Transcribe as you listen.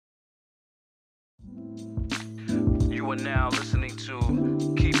are now listening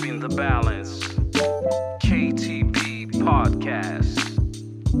to Keeping the Balance, KTB Podcast.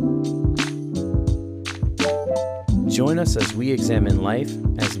 Join us as we examine life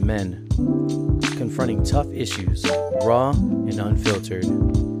as men, confronting tough issues, raw and unfiltered,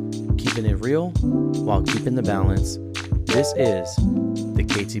 keeping it real while keeping the balance. This is the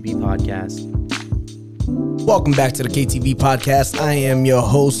KTB Podcast. Welcome back to the KTB Podcast. I am your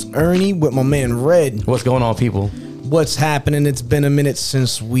host, Ernie, with my man, Red. What's going on, people? What's happening? It's been a minute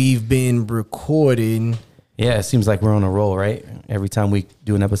since we've been recording. Yeah, it seems like we're on a roll, right? Every time we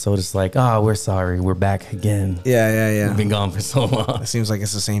do an episode, it's like, we're sorry, we're back again. Yeah. We've been gone for so long. It seems like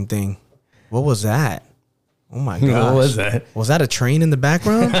it's the same thing. What was that? Oh, my gosh. What was that? Was that a train in the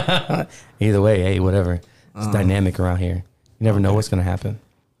background? Either way, hey, whatever. It's dynamic around here. You never know what's going to happen.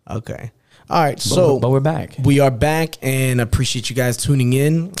 Okay. All right, so but we're back. We are back, and appreciate you guys tuning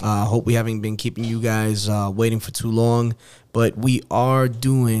in. Hope we haven't been keeping you guys waiting for too long, but we are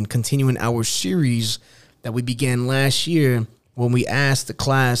continuing our series that we began last year when we asked the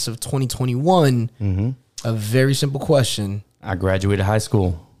class of 2021 a very simple question. I graduated high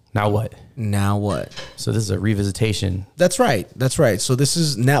school. Now what? Now what? So this is a revisitation. That's right. So this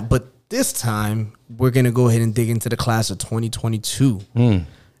is now, but this time we're going to go ahead and dig into the class of 2022.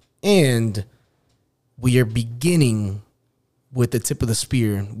 And we are beginning with the tip of the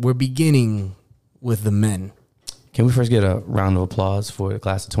spear. We're beginning with the men. Can we first get a round of applause for the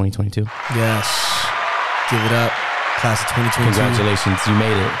class of 2022? Yes. Give it up. Class of 2022. Congratulations. You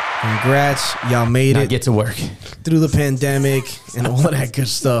made it. Congrats. Y'all made now it. Get to work. Through the pandemic and all that good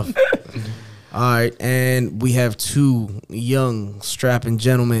stuff. All right. And we have two young, strapping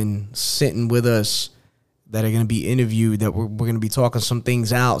gentlemen sitting with us that are going to be interviewed, that we're going to be talking some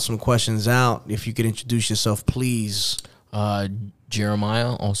things out, some questions out. If you could introduce yourself, please.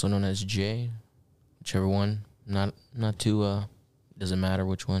 Jeremiah, also known as Jay, whichever one. Not too, doesn't matter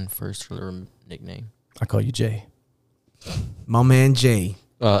which one, first or nickname. I call you Jay. My man, Jay.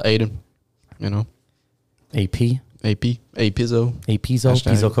 Aiden, AP? Pizzo,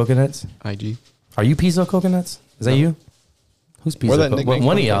 Pizzo Coconuts? IG. Are you Pizzo Coconuts? Is that you? Who's Pizzo?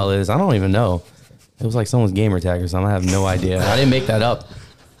 One of y'all is. I don't even know. It was like someone's gamer tag or something. I have no idea. I didn't make that up.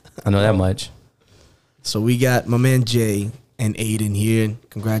 I know that much. So we got my man Jay and Aiden here.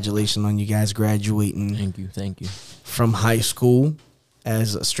 Congratulations on you guys graduating. Thank you. From high school,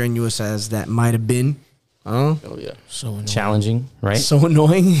 as strenuous as that might have been. Oh yeah. So annoying. Challenging, right? So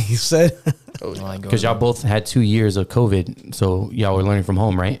annoying, he said. Because y'all both had 2 years of COVID, so y'all were learning from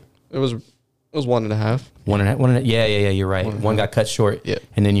home, right? It was 1.5. 1.5. Yeah. You're right. One got cut short. Yep.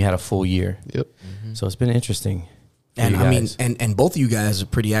 And then you had a full year. Yep. So it's been interesting. And I mean, and both of you guys are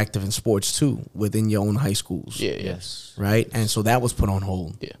pretty active in sports too, within your own high schools. Yeah. Yes. Right? And so that was put on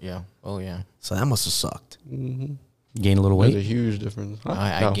hold. Yeah. Oh, yeah. So that must have sucked. Gained a little There's weight. a huge difference.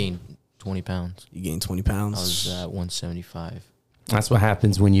 I gained 20 pounds. You gained 20 pounds. I was at 175. That's what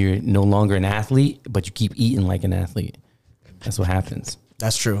happens when you're no longer an athlete, but you keep eating like an athlete. That's what happens.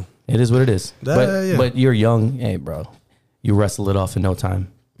 That's true. It is what it is. Yeah. But you're young. Hey, bro. You wrestle it off in no time.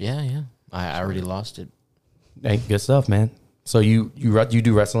 Yeah. I already lost it. Hey, good stuff, man. So you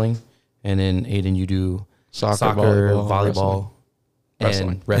do wrestling, and then Aiden, you do soccer, volleyball,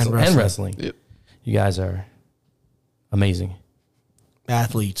 and wrestling. Yep. You guys are amazing.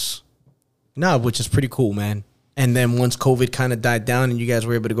 Athletes. No, which is pretty cool, man. And then once COVID kind of died down and you guys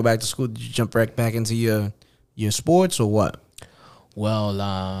were able to go back to school, did you jump right back into your sports or what? Well,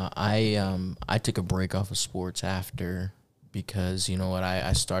 I took a break off of sports after, because you know what,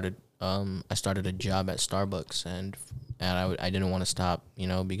 I started a job at Starbucks, and I didn't want to stop,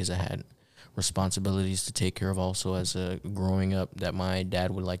 because I had responsibilities to take care of also as a growing up that my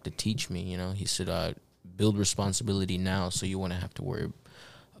dad would like to teach me. He said, build responsibility now so you won't have to worry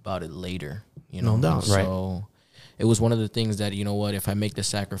about it later. No doubt. So it was one of the things that, if I make the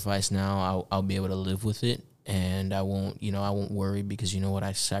sacrifice now, I'll be able to live with it, and I won't worry, because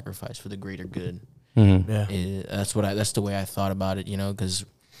I sacrifice for the greater good. Mm-hmm. Yeah. That's the way I thought about it, because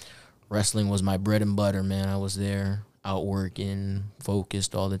wrestling was my bread and butter, man. I was there out working,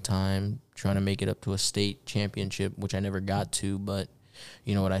 focused all the time, trying to make it up to a state championship, which I never got to, but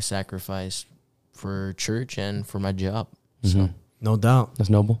I sacrificed for church and for my job. Mm-hmm. So No doubt. That's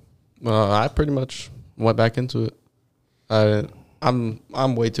noble. I pretty much went back into it.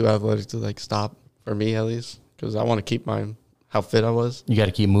 I'm way too athletic to stop, for me at least, because I want to keep how fit I was. You got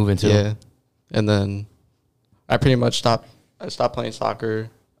to keep moving too. Yeah. And then I pretty much stopped playing soccer.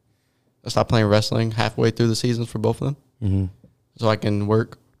 I stopped playing wrestling halfway through the seasons for both of them. Mm-hmm. So I can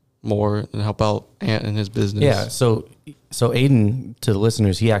work more and help out Ant in his business. Yeah. So Aiden, to the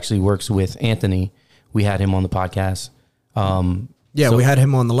listeners, he actually works with Anthony. We had him on the podcast Yeah, So- we had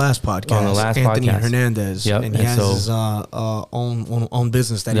him on the last podcast. On the last Anthony podcast. Hernandez. Yep, And he and has so- his own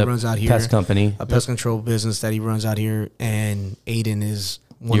business that he The runs out here. pest company. A pest control business that he runs out here. And Aiden is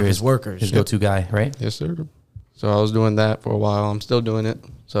one You're of his workers. His go-to guy, right? Yes, sir. So I was doing that for a while. I'm still doing it.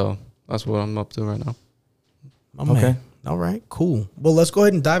 So that's what I'm up to right now. My man. Okay. All right, cool. Well, let's go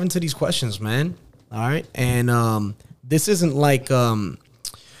ahead and dive into these questions, man. All right. And this isn't like from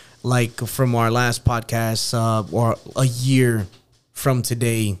our last podcast or a year from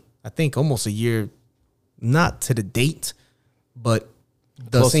today. I think almost a year, not to the date, but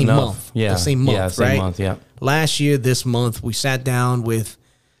the Close same enough. month. Yeah. The same month, Yeah, same right? month, yeah. Last year, this month, we sat down with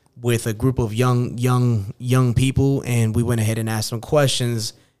a group of young people, and we went ahead and asked them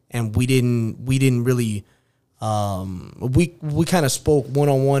questions, and we didn't really we kind of spoke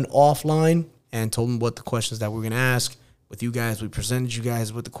one-on-one offline and told them what the questions that we're gonna ask with you guys. We presented you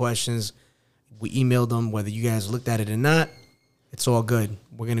guys with the questions. We emailed them, whether you guys looked at it or not. It's all good.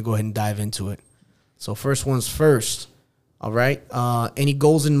 We're gonna go ahead and dive into it. So first one's first. All right. Any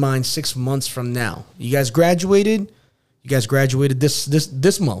goals in mind 6 months from now? You guys graduated. You guys graduated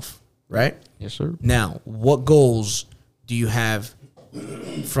this month, right? Yes, sir. Now, what goals do you have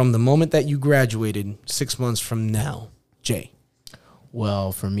from the moment that you graduated 6 months from now, Jay?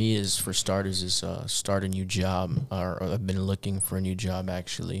 Well, for me, for starters, is start a new job. Or I've been looking for a new job,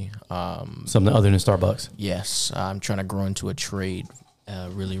 actually. Something other than Starbucks. Yes, I'm trying to grow into a trade,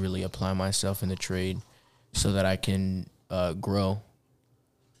 really, really apply myself in the trade so that I can grow.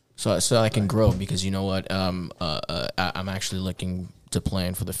 So I can grow, because you know what, I'm actually looking to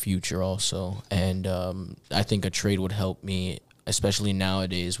plan for the future also. And I think a trade would help me, especially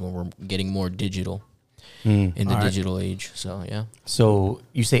nowadays when we're getting more digital in the digital age. So, yeah. So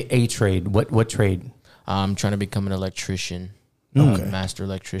you say a trade. What trade? I'm trying to become an electrician, Okay. master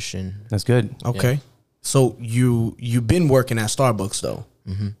electrician. That's good. Okay. So you've been working at Starbucks though,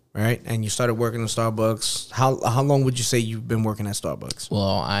 right? And you started working at Starbucks. How long would you say you've been working at Starbucks? Well,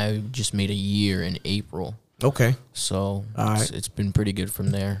 I just made a year in April, Okay. so All right. it's been pretty good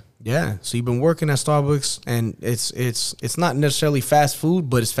from there. Yeah. So you've been working at Starbucks, and it's not necessarily fast food,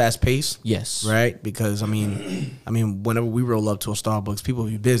 but it's fast paced. Yes. Right? Because I mean, whenever we roll up to a Starbucks, people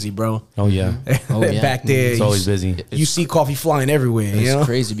be busy, bro. Oh yeah. Oh, yeah. Back there, It's always busy. You see coffee flying everywhere. It's You know?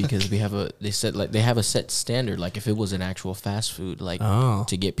 crazy because they have a set standard. Like if it was an actual fast food, like Oh.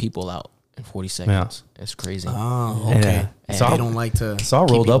 to get people out in 40 seconds. It's crazy. Oh, okay. And, So so they I- don't like to. So I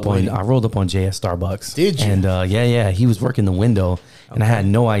keep rolled up people waiting. on Jay at Starbucks. Did you? And yeah, he was working the window, and I had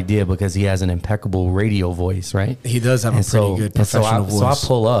no idea because he has an impeccable radio voice, right? He does have a And pretty good professional so I voice.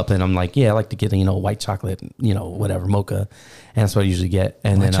 pull up and I'm like, yeah, I like to get white chocolate, whatever mocha, and that's what I usually get.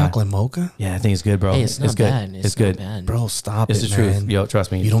 And White then chocolate mocha, yeah, I think it's good, bro. Hey, it's not good. bad. It's good. Not bad. bro. Stop It's it, the truth, man. yo.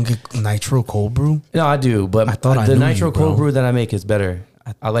 Trust me. You don't get nitro cold brew. No, I do, but I thought I the knew nitro you, bro. cold brew that I make is better.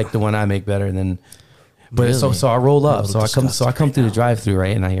 I like the one I make better than. But so Really? I roll up, little so I come through the drive-through,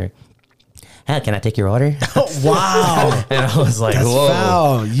 right, and I hear, "Hey, can I take your order?" Wow, And I was like, that's "Whoa!"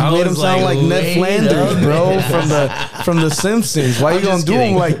 foul. You I made him was sound like Ned "Wait Flanders, up." bro, from the Simpsons. Why you I'm gonna just do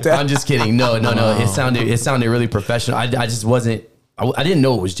kidding. him like that? I'm just kidding. No. It sounded really professional. I just wasn't. I didn't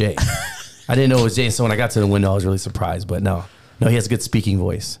know it was Jay. I didn't know it was Jay. So when I got to the window, I was really surprised. But no, he has a good speaking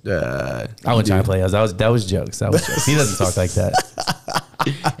voice. I wasn't trying to play. That was jokes. That was jokes. He doesn't talk like that.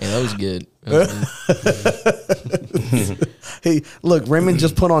 Hey, that was good. That was good. Hey, look, Raymond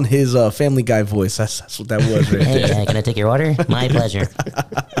just put on his Family Guy voice. That's what that was right there. Hey, can I take your order? My pleasure.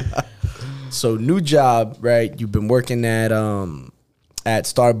 So new job, right? You've been working at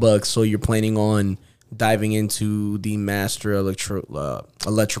Starbucks, so you're planning on diving into the master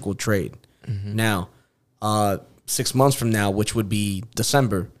electrical trade. Now, 6 months from now, which would be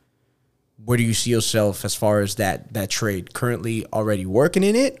December, where do you see yourself as far as that trade? Currently already working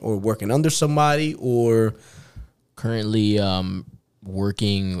in it, or working under somebody, or Currently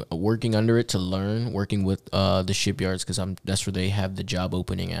working under it to learn, working with the shipyards, because that's where they have the job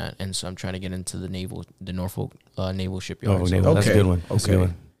opening at, and so I'm trying to get into the Norfolk Naval Shipyard. Oh, So- Naval. That's a Okay. good one. That's a good Okay.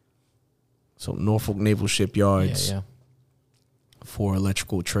 one. so Norfolk Naval Shipyards yeah. for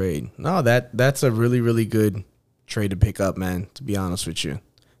electrical trade. No, that's a really, really good trade to pick up, man, to be honest with you.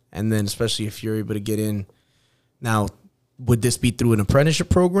 And then especially if you're able to get in. Now, would this be through an apprenticeship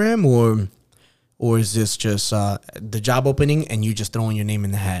program, or is this just the job opening and you just throwing your name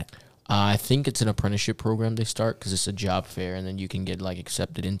in the hat? I think it's an apprenticeship program they start, because it's a job fair, and then you can get like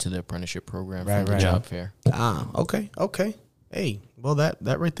accepted into the apprenticeship program Right, from the right. job fair. Okay. Hey, well, that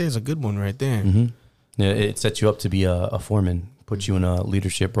right there is a good one right there. Yeah, it sets you up to be a foreman, puts you in a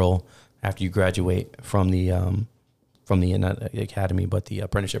leadership role after you graduate from the not academy, but the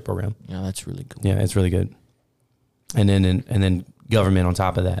apprenticeship program. Yeah, that's really cool. Yeah, it's really good. and then government on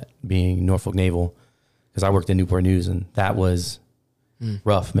top of that, being Norfolk Naval, because I worked in Newport News, and that was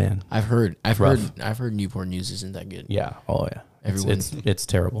rough, man. I've heard Newport News isn't that good. Yeah. Oh yeah. Everyone- It's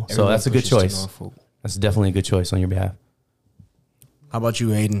terrible. So Everyone that's a good pushes to choice. Norfolk. That's definitely a good choice on your behalf. How about you,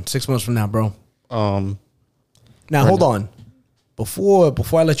 Aiden? 6 months from now, bro. Um, Now hold on. Before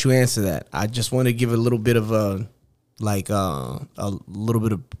I let you answer that, I just want to give a little bit of a little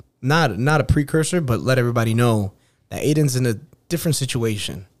bit of not a precursor, but let everybody know that Aiden's in a different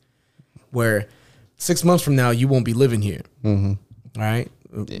situation where 6 months from now you won't be living here. All right?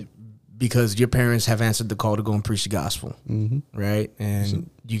 Because your parents have answered the call to go and preach the gospel. Right? And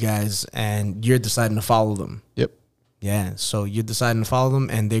you're deciding to follow them. Yep. Yeah. So you're deciding to follow them,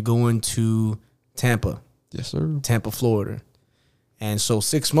 and they're going to Tampa. Yes, sir. Tampa, Florida. And so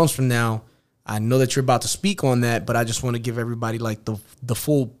 6 months from now, I know that you're about to speak on that, but I just want to give everybody like the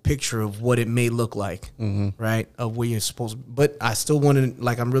full picture of what it may look like, right? Of where you're supposed to. But I still want to,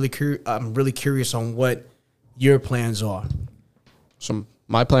 like, I'm really curious on what your plans are. So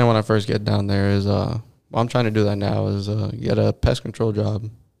my plan when I first get down there is, well, I'm trying to do that now, is get a pest control job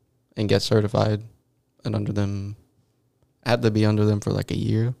and get certified and under them. I had to be under them for like a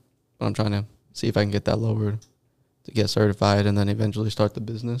year, but I'm trying to see if I can get that lowered to get certified and then eventually start the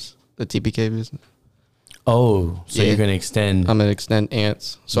business, the TPK business. Oh, so Yeah. you're going to extend. I'm going to extend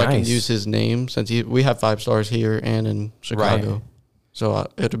Ants so I can Nice. use his name since we have 5 stars here and in Chicago. Right. So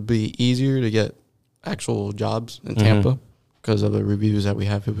it'll be easier to get actual jobs in Tampa because of the reviews that we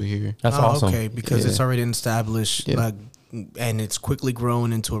have over here. That's awesome. Okay, because it's already established, Yeah. like, and it's quickly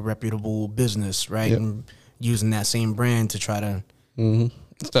grown into a reputable business, right? Yep. And using that same brand to try to.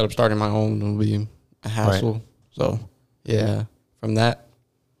 Instead of starting my own, it'll be a hassle. So, yeah, from that,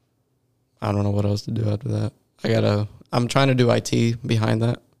 I don't know what else to do after that. I'm trying to do IT behind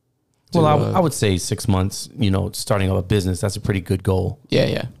that. Well, to, I would say 6 months, starting up a business, that's a pretty good goal.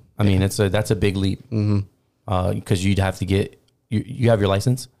 Yeah. I mean, that's a big leap. Because you'd have to get, you have your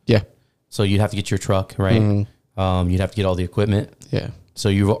license? Yeah. So you'd have to get your truck, right? You'd have to get all the equipment. Yeah. So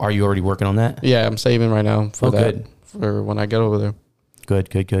are you already working on that? Yeah, I'm saving right now for that. Good. For when I get over there.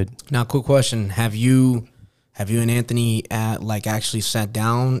 Good. Now, quick question: Have you and Anthony actually sat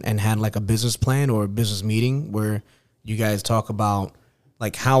down and had like a business plan or a business meeting where you guys talk about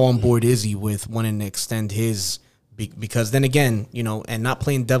like how on board is he with wanting to extend his? Because then again, and not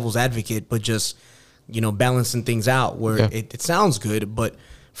playing devil's advocate, but just balancing things out where it sounds good, but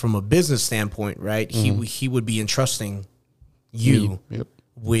from a business standpoint, right? He would be entrusting you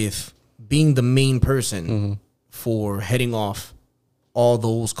with being the main person for heading off all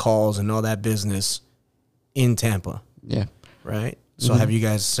those calls and all that business in Tampa. Yeah. Right. So have you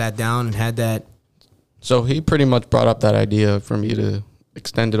guys sat down and had that? So he pretty much brought up that idea for me to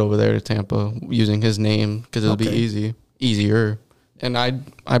extend it over there to Tampa using his name because it'll be easier. And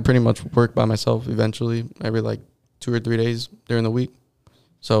I pretty much work by myself eventually every like 2 or 3 days during the week.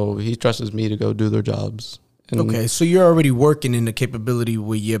 So he trusts me to go do their jobs. And Okay. So you're already working in the capability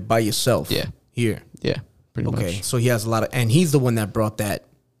where you're by yourself. Yeah. Here. Yeah. Pretty Okay. much. So he has a lot of, and he's the one that brought that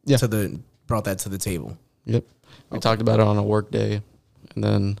Yeah. to the table. Yep. We talked about it on a work day, and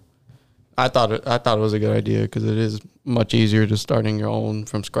then I thought it was a good idea because it is much easier to starting your own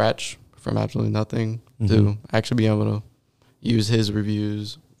from scratch from absolutely nothing to actually be able to use his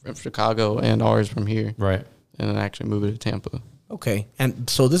reviews from Chicago and ours from here, Right. and then actually move it to Tampa. Okay. And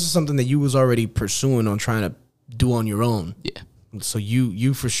so this is something that you was already pursuing on trying to do on your own. Yeah. So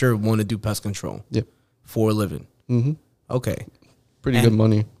you for sure want to do pest control Yep. for a living. Okay. Pretty And- good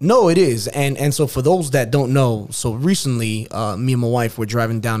money. No, it is. And so for those that don't know, so recently me and my wife were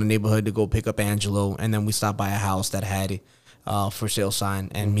driving down the neighborhood to go pick up Angelo, and then we stopped by a house that had for sale sign,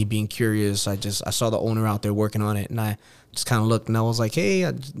 and me being curious, I saw the owner out there working on it, and I just kind of looked and I was like, hey,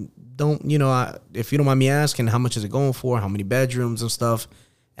 if you don't mind me asking, how much is it going for? How many bedrooms and stuff?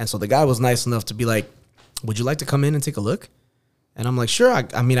 And so the guy was nice enough to be like, would you like to come in and take a look? And I'm like, sure. I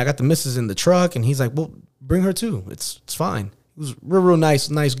got the missus in the truck, and he's like, well, bring her too. It's fine. He was real nice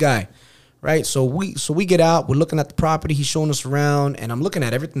guy, right? So we get out. We're looking at the property. He's showing us around, and I'm looking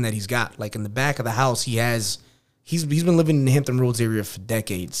at everything that he's got. Like in the back of the house, he's been living in the Hampton Roads area for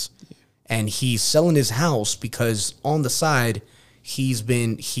decades, and he's selling his house because on the side he's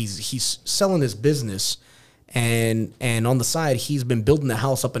selling his business, and on the side he's been building a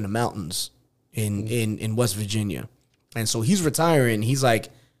house up in the mountains in West Virginia. And so he's retiring. He's like,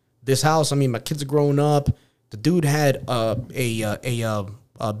 this house, my kids are growing up. The dude had a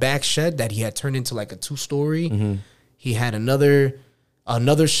back shed that he had turned into like a 2-story. He had another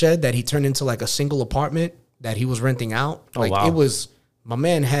shed that he turned into like a single apartment that he was renting out. Oh, Like wow. it was, my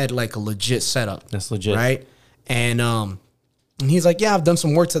man had like a legit setup. That's legit. Right? And he's like, yeah, I've done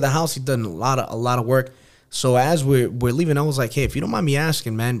some work to the house. He's done a lot of work. So as we're leaving, I was like, hey, if you don't mind me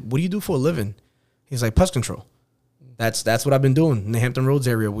asking, man, what do you do for a living? He's like, pest control. That's what I've been doing in the Hampton Roads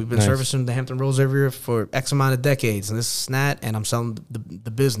area. We've been servicing the Hampton Roads area for X amount of decades, and this is that, and I'm selling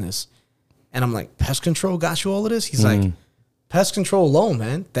the business. And I'm like, pest control got you all of this? He's like, pest control alone,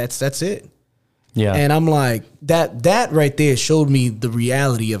 man. That's it. Yeah. And I'm like, that right there showed me the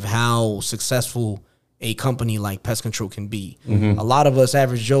reality of how successful a company like Pest Control can be. A lot of us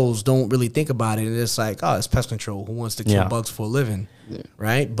average Joes don't really think about it. And it's like, oh, it's pest control. Who wants to kill bugs for a living? Yeah.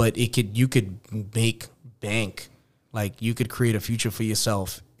 Right? But you could make bank. Like, you could create a future for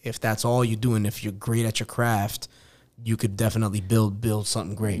yourself. If that's all you're doing, if you're great at your craft, you could definitely build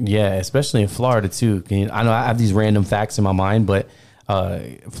something great. Yeah, especially in Florida too. I know I have these random facts in my mind, but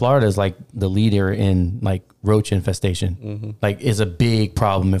Florida is like the leader in like roach infestation. Like, it's a big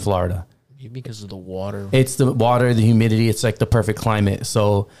problem in Florida. Because of the water. It's the water, the humidity. It's like the perfect climate.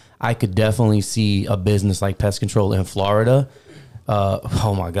 So I could definitely see a business like pest control in Florida.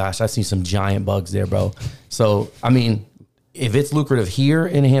 Oh my gosh, I see some giant bugs there, bro. So, I mean, if it's lucrative here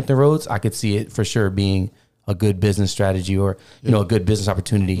in Hampton Roads, I could see it for sure being a good business strategy or, a good business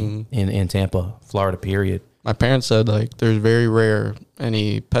opportunity in Tampa, Florida, period. My parents said, like, there's very rare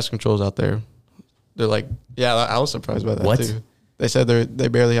any pest controls out there. They're like, yeah, I was surprised by that too. They said they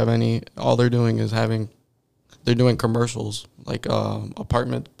barely have any. All they're doing is they're doing commercials, like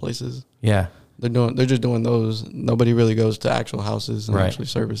apartment places. Yeah. They're just doing those. Nobody really goes to actual houses and actually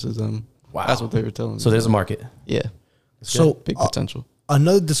services them. Wow. That's what they were telling me. So there's a market. Yeah. So big potential.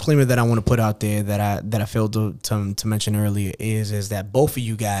 Another disclaimer that I want to put out there that I failed to mention earlier is that both of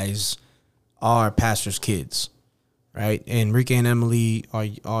you guys are pastors' kids, right? Enrique and Emily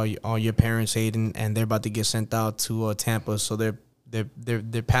are your parents, Hayden, and they're about to get sent out to Tampa, so they're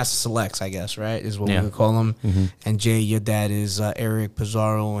pastor selects, I guess, right? Is what we would call them. And Jay, your dad is Eric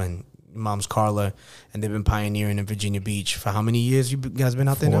Pizarro, and mom's Carla, and they've been pioneering in Virginia Beach for how many years? You guys been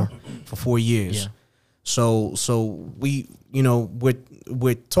out there now? For 4 years. Yeah. So we,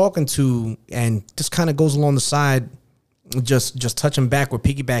 we're talking to, and this kind of goes along the side, just touching back, we're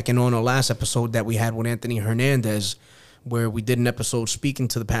piggybacking on our last episode that we had with Anthony Hernandez, where we did an episode speaking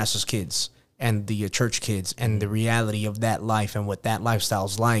to the pastor's kids and the church kids and the reality of that life and what that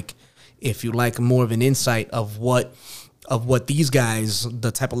lifestyle's like. If you like more of an insight of what these guys,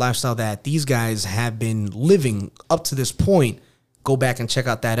 the type of lifestyle that these guys have been living up to this point, go back and check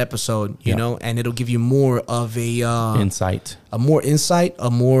out that episode, you know, and it'll give you more of a insight, a more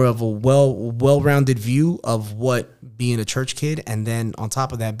of a well-rounded view of what being a church kid, and then on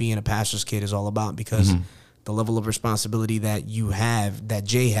top of that, being a pastor's kid is all about, because the level of responsibility that you have, that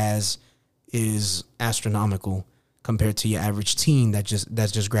Jay has, is astronomical compared to your average teen that's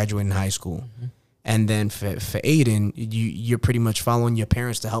just graduating high school. And then for Aiden, you're pretty much following your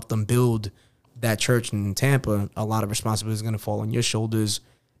parents to help them build that church in Tampa. A lot of responsibility is going to fall on your shoulders,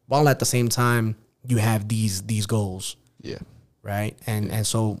 while at the same time you have these goals. Yeah. Right. And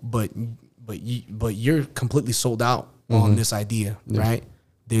so, but you're completely sold out on this idea, right?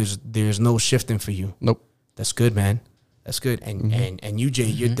 There's no shifting for you. Nope. That's good, man. That's good. And you, Jay,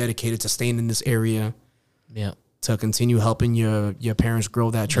 you're dedicated to staying in this area. Yeah. To continue helping your parents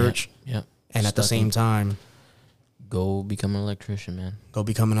grow that church. Yeah. And at the same time, go become an electrician, man. Go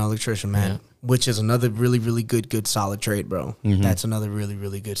become an electrician, man. Yeah. Which is another really, really good solid trade, bro. That's another really,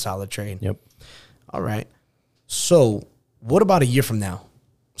 really good solid trade. Yep. All right. So what about a year from now?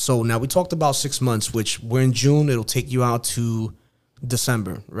 So now we talked about 6 months, which we're in June. It'll take you out to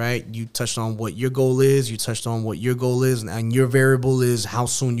December, right? You touched on what your goal is. You touched on what your goal is. And your variable is how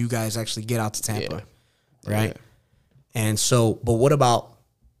soon you guys actually get out to Tampa, right? Yeah. And so, but what about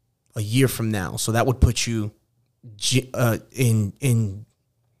a year from now? So that would put you in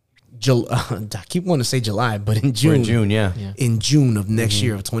July. I keep wanting to say July, but in June. We're in June, yeah. In June of next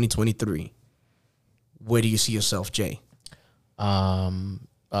year of 2023. Where do you see yourself, Jay? Having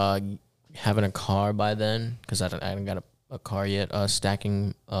a car by then, because I haven't got a car yet.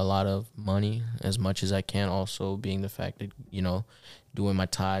 Stacking a lot of money as much as I can. Also being the fact that, doing my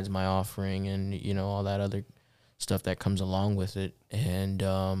tithes, my offering, and, all that other stuff that comes along with it. And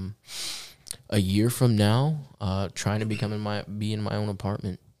a year from now, trying to be in my own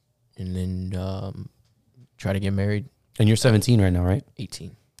apartment, and then try to get married. And you're 17 right now, right?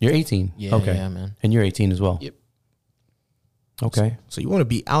 18. You're 18? Yeah, okay. Yeah, man. And you're 18 as well? Yep. Okay. So you want to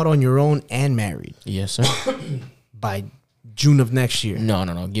be out on your own and married? Yes, sir. By June of next year?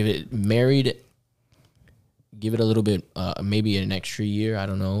 No. Give it married. Give it a little bit, maybe an extra year. I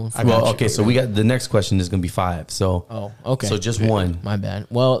don't know. Well, okay. So we got the next question is going to be 5. So, okay. So just one. My bad.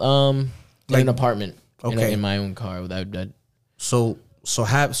 Well, like an apartment. Okay. in my own car. That So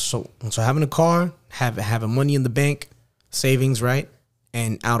having a car, having money in the bank, savings, right,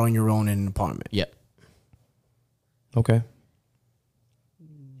 and out on your own in an apartment. yeah. Okay.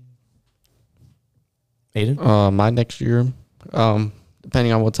 Aiden? My next year,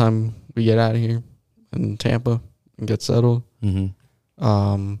 depending on what time we get out of here in Tampa and get settled,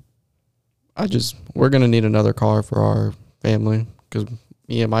 Mm-hmm. we're gonna need another car for our family because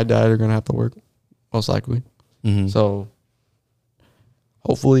me and my dad are gonna have to work most likely. Mm-hmm. So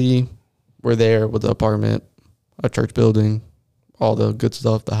hopefully we're there with the apartment, a church building, all the good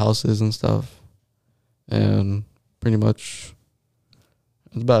stuff, the houses and stuff, and pretty much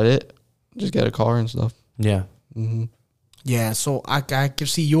that's about it. Just get a car and stuff. Yeah. Mm-hmm. Yeah, so I can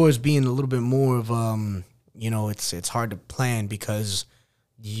see yours being a little bit more of it's hard to plan because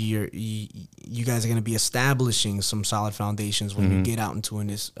you guys are going to be establishing some solid foundations when you get out into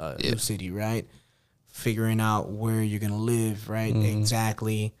this new city, right? Figuring out where you're going to live, right?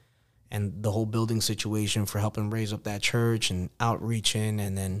 Exactly. And the whole building situation for helping raise up that church and outreaching,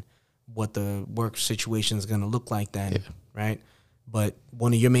 and then what the work situation is going to look like then, right? But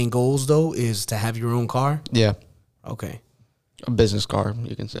one of your main goals, though, is to have your own car? Yeah, Okay. a business car,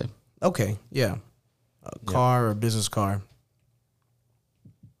 you can say. Okay, yeah. A car or a business car.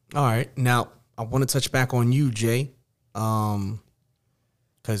 All right. Now, I want to touch back on you, Jay.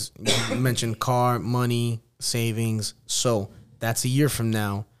 Because you mentioned car, money, savings. So that's a year from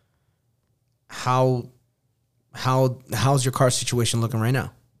now. How's your car situation looking right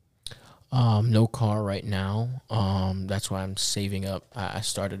now? No car right now. That's why I'm saving up. I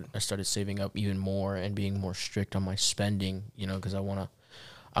started saving up even more and being more strict on my spending, because I want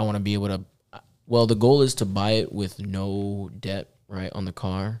to be able to, well, the goal is to buy it with no debt, right, on the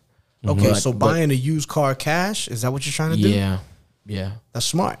car. Okay, so buying a used car cash, is that what you're trying to do? Yeah. That's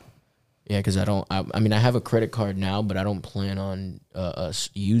smart. Yeah, because I mean, I have a credit card now, but I don't plan on us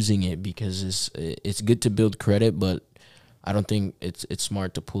using it because it's good to build credit, but I don't think it's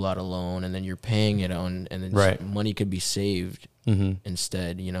smart to pull out a loan and then you're paying it on, and then Right. money could be saved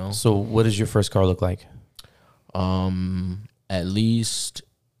instead, So what does your first car look like? At least,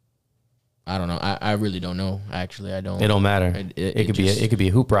 I don't know. I really don't know. Actually, I don't. It don't matter. It It could be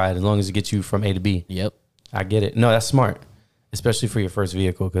a hoop ride as long as it gets you from A to B. Yep. I get it. No, that's smart, especially for your first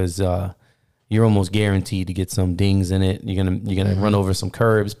vehicle, because you're almost guaranteed to get some dings in it. You're gonna run over some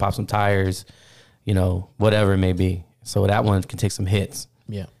curbs, pop some tires, whatever it may be. So that one can take some hits.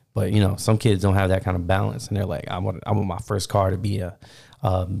 Yeah. But some kids don't have that kind of balance, and they're like, I want my first car to be a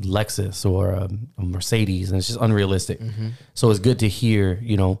Lexus or a Mercedes, and it's just unrealistic. So it's good to hear,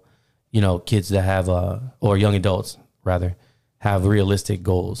 kids that have or young adults rather have realistic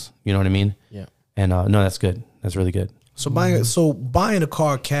goals. You know what I mean? Yeah. And no, that's good. That's really good. So buying a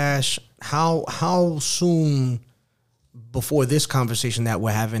car cash, how soon before this conversation that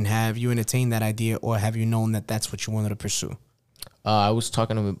we're having have you entertained that idea, or have you known that that's what you wanted to pursue? I was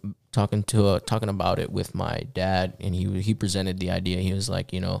talking about it with my dad, and he presented the idea. He was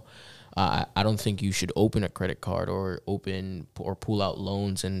like, I don't think you should open a credit card or pull out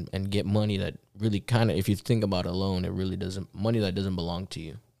loans and get money that really kind of, if you think about a loan, it really money that doesn't belong to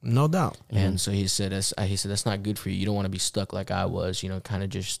you. No doubt. And so he said that's not good for you. You don't want to be stuck like I was, kind of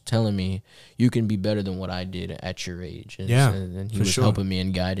just telling me you can be better than what I did at your age. And, Yeah, and he for was sure. helping me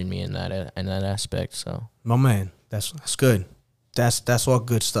and guiding me in that aspect. So My man, that's good. That's all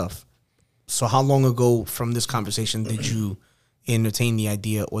good stuff. So how long ago from this conversation did you entertain the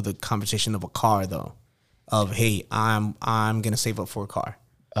idea or the conversation of a car, though? Of, hey, I'm gonna save up for a car.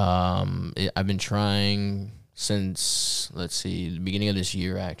 I've been trying since, let's see, the beginning of this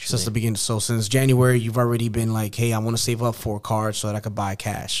year, actually. Since the beginning. So since January, you've already been like, hey, I want to save up for a car so that I could buy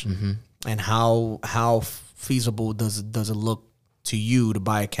cash. And how feasible does it look to you to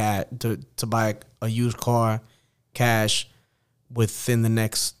buy to buy a used car cash within the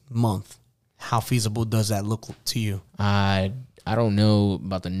next month? How feasible does that look to you? I don't know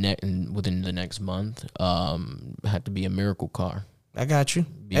about within the next month. Had to be a miracle car. I got you.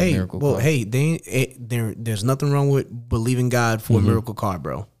 Be a miracle car. Hey, there's nothing wrong with believing God for a miracle car,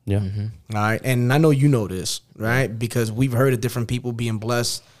 bro. Yeah. All right, and I know you know this, right? Because we've heard of different people being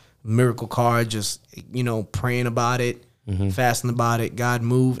blessed, miracle car, just praying about it, fasting about it, God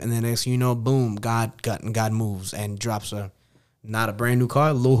move, and then next thing you know, boom, God moves and drops not a brand new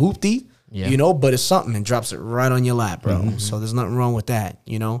car, a little hoopty, but it's something and drops it right on your lap, bro. So there's nothing wrong with that,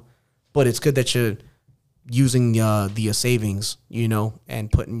 But it's good that you're using the savings,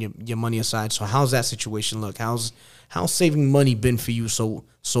 and putting your money aside. So how's that situation look? How's saving money been for you so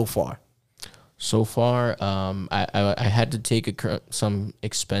far? So far, I had to take some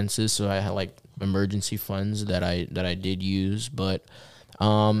expenses, so I had like emergency funds that I did use, but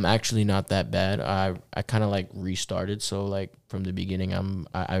actually not that bad. I kind of like restarted, so like from the beginning,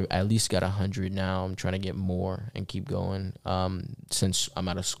 I at least got 100 now. I'm trying to get more and keep going. Since I'm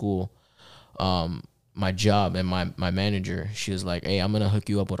out of school, my job and my manager, she was like, "Hey, I'm gonna hook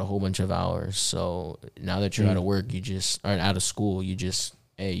you up with a whole bunch of hours. So now that you're out of work, or out of school, you just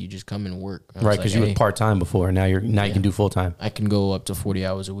come and work." Right, because you were part time before. Now you can do full time. I can go up to 40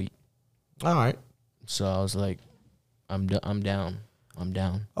 hours a week. All right. So I was like, I'm down.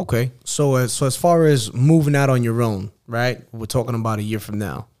 Okay. So as far as moving out on your own, right? We're talking about a year from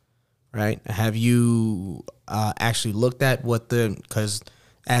now, right? Have you actually looked at because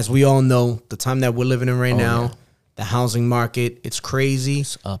as we all know, the time that we're living in right now, yeah. the housing market, it's crazy.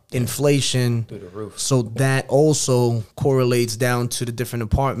 It's up there. Inflation. Through the roof. So that also correlates down to the different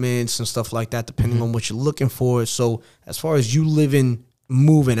apartments and stuff like that, depending on what you're looking for. So as far as you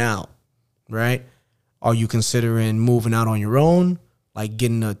moving out, right? Are you considering moving out on your own, like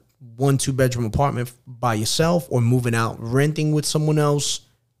getting a 1-2 bedroom apartment by yourself, or moving out renting with someone else?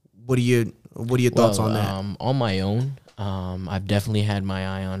 What are your thoughts on that? On my own, I've definitely had my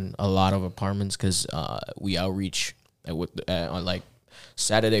eye on a lot of apartments because we outreach on like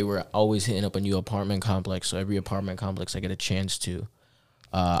Saturday. We're always hitting up a new apartment complex. So every apartment complex I get a chance to,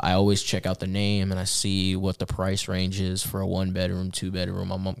 I always check out the name and I see what the price range is for a 1-bedroom,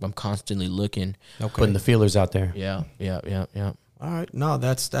 2-bedroom. I'm constantly looking, Putting the feelers out there. Yeah. All right, no,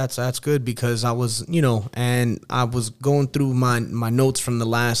 that's good, because I was, and I was going through my notes from the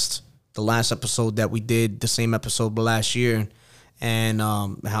last episode that we did, the same episode but last year, and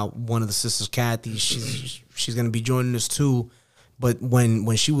how one of the sisters, Kathy, she's gonna be joining us too. But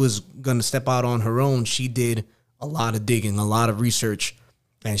when she was gonna step out on her own, she did a lot of digging, a lot of research,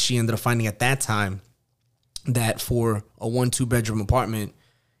 and she ended up finding at that time that for a 1-2 bedroom apartment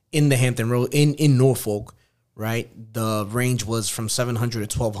in the Hampton Road in Norfolk, right, the range was from $700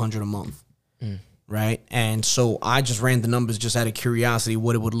 to $1,200 a month. Right. And so I just ran the numbers just out of curiosity,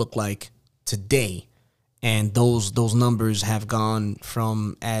 what it would look like today. And those numbers have gone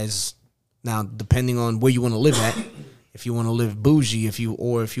from, as now, depending on where you want to live at, if you want to live bougie, if you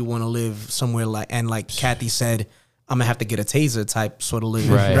want to live somewhere like Kathy said, I'm gonna have to get a Taser type sort of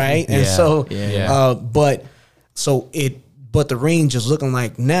living. Right. And so, but the range is looking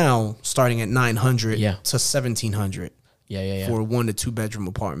like now starting at $900 to $1,700. Yeah. For a 1 to 2 bedroom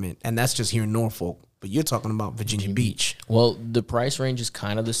apartment, and that's just here in Norfolk. But you're talking about Virginia Beach. Well, the price range is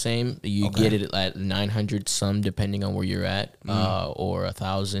kind of the same. You get it at 900 some, depending on where you're at, or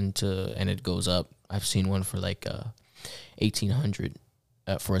 1,000 to, and it goes up. I've seen one for like 1,800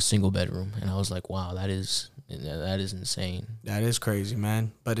 for a single bedroom, and I was like, wow, that is insane. That is crazy,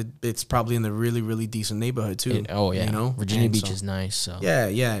 man. But it's probably in the really, really decent neighborhood too. Virginia Beach is nice. So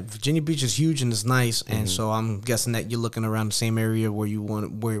yeah, Virginia Beach is huge and it's nice, and so I'm guessing that you're looking around the same area where you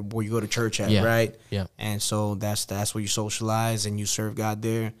where you go to church at, right? Yeah. And so that's where you socialize and you serve God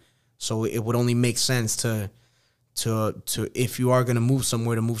there. So it would only make sense to if you are gonna move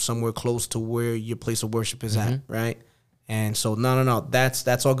somewhere, to move somewhere close to where your place of worship is at, right? And so no,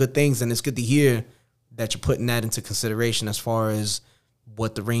 that's all good things, and it's good to hear that you're putting that into consideration as far as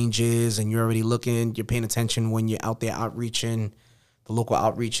what the range is, and you're already looking, you're paying attention when you're out there outreaching, the local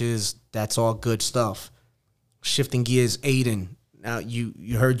outreaches. That's all good stuff. Shifting gears, Aiden. Now, you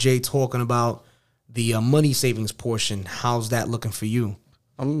heard Jay talking about the money savings portion. How's that looking for you?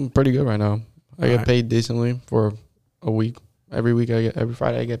 I'm pretty good right now. I get paid decently for a week. Every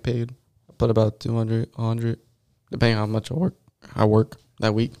Friday I get paid. I put about 200, 100, depending on how much I work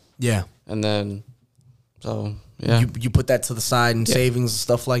that week. Yeah. And then, so, yeah. You put that to the side in savings and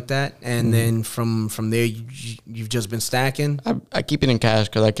stuff like that, and then from there you've just been stacking. I keep it in cash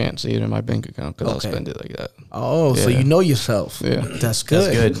because I can't see it in my bank account because I'll spend it like that. Oh, so you know yourself. Yeah, that's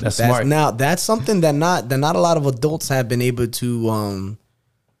good. That's smart. Now that's something that not a lot of adults have been able to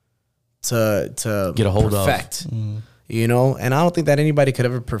get a hold perfect. You know, and I don't think that anybody could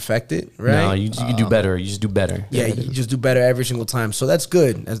ever perfect it, right? No, you do better. You just do better. Yeah, you just do better every single time. So that's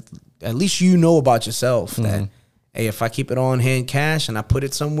good. At least you know about yourself that, hey, if I keep it on hand cash and I put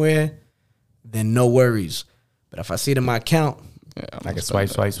it somewhere, then no worries. But if I see it in my account, I can swipe.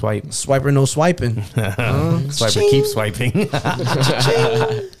 Swiper, no swiping. Swiper, keep swiping.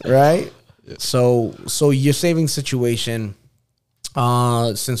 Right? So your saving situation,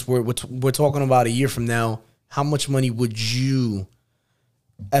 since we're talking about a year from now, how much money would you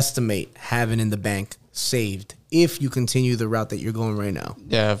estimate having in the bank saved if you continue the route that you're going right now?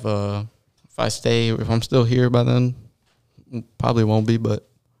 Yeah, if I'm still here by then, probably won't be, but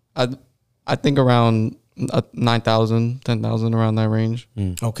I think around 9,000, 10,000, around that range.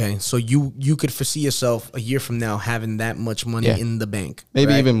 Okay, so you could foresee yourself a year from now having that much money Yeah. in the bank,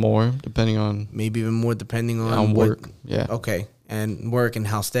 Maybe right? even more, depending on maybe even more depending on on what- work. Yeah. Okay, and work and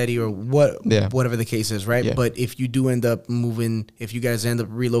how steady or what, Yeah. whatever the case is, right? Yeah. But if you do end up moving, if you guys end up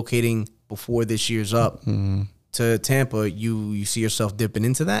relocating before this year's up to Tampa, you see yourself dipping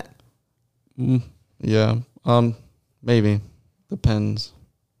into that. Yeah. Maybe. Depends.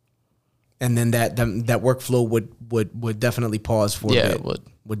 And then that workflow would definitely pause for Yeah, a bit. it would.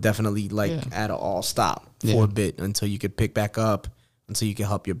 Would definitely like Yeah. at an all stop for Yeah. a bit until you could pick back up, until you can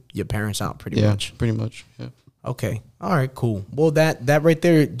help your parents out pretty Yeah. much. Pretty much. Yeah. Okay. All right, cool. Well, that right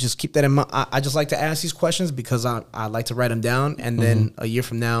there, just keep that in mind. I just like to ask these questions because I like to write them down. And then a year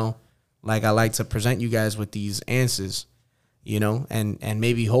from now, like I like to present you guys with these answers, you know, and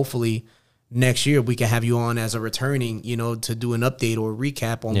maybe hopefully next year we can have you on as a returning, you know, to do an update or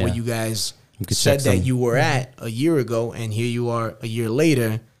recap on Yeah. where you guys We could said check that some- you were at a year ago. And here you are a year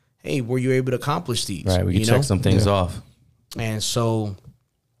later. Hey, were you able to accomplish these? Right, we can you check know? some things off. And so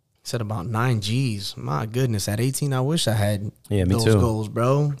said about 9 G's. My goodness, at 18, I wish I had Yeah, me those too. goals,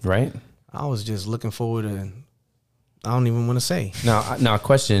 bro. Right? I was just looking forward to. I don't even want to say. Now, a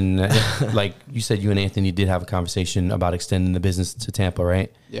question. Like you said, you and Anthony did have a conversation about extending the business to Tampa,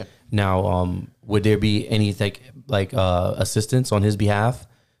 right? Yeah. Now, would there be any like assistance on his behalf?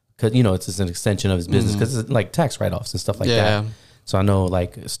 Because you know it's just an extension of his business. Because it's like tax write-offs and stuff like Yeah. that. So I know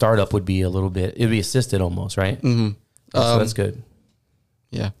like startup would be a little bit. It'd be assisted almost, right? Mm-hmm. So that's good.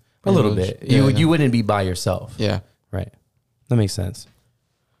 Yeah. A little Pretty much. bit. Yeah, You wouldn't be by yourself, Yeah. right? That makes sense.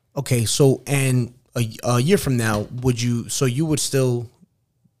 Okay, so and a year from now, would you? So you would still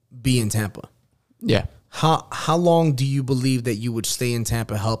be in Tampa. Yeah. How long do you believe that you would stay in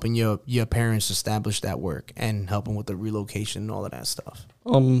Tampa, helping your parents establish that work and helping with the relocation and all of that stuff?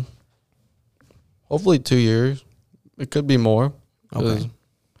 Hopefully 2 years. It could be more. 'Cause Okay.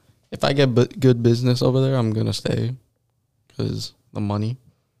 if I get good business over there, I'm gonna stay because the money,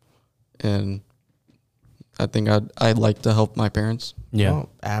 and I think I'd like to help my parents. Yeah. Oh,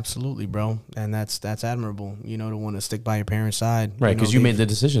 absolutely, bro. And that's admirable. You know, to want to stick by your parents' side, Right, because you they've- made the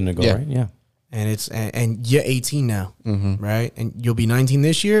decision to go, Yeah. right? Yeah. and it's and you're 18 now, Mm-hmm. right? And you'll be 19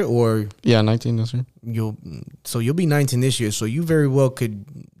 this year, or Yeah, 19 this year. you'll be 19 this year. So you very well could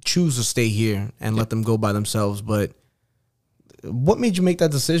choose to stay here and let them go by themselves. But what made you make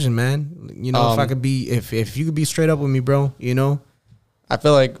that decision, man? You know, if I could be, if you could be straight up with me, bro, you know. I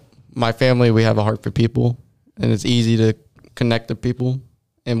feel like my family, we have a heart for people, and it's easy to connect to people.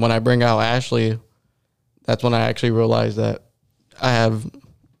 And when I bring out Ashley, that's when I actually realized that I have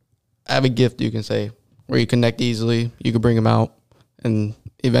a gift, you can say, where you connect easily. You can bring them out and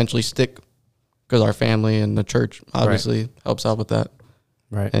eventually stick, because our family and the church obviously helps out with that.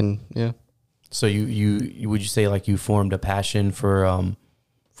 Right. And yeah, So you would you say like you formed a passion for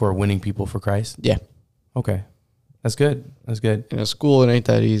winning people for Christ? yeah. Okay. That's good. That's good. In a school, it ain't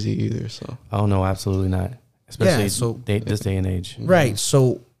that easy either. So Oh no, absolutely not. Especially so- this day and age. Right.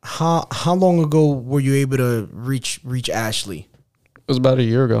 So how long ago were you able to reach Ashley? it was about a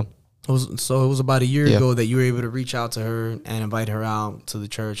year ago. It was about a year Yeah. ago that you were able to reach out to her and invite her out to the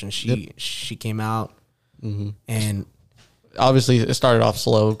church, and she came out. Mm-hmm. And Obviously, it started off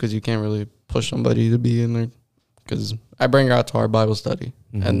slow because you can't really push somebody to be in there. Because I bring her out to our Bible study,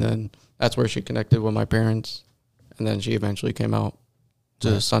 and then that's where she connected with my parents, and then she eventually came out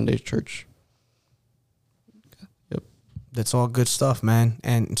to Sunday church. Yep. that's all good stuff, man.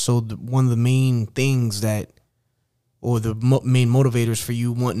 And so one of the main things that, or the main motivators for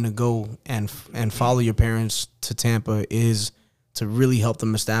you wanting to go and follow your parents to Tampa is to really help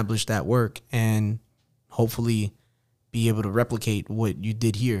them establish that work and hopefully be able to replicate what you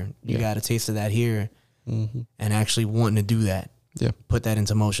did here. You got a taste of that here, and actually wanting to do that. Yeah. Put that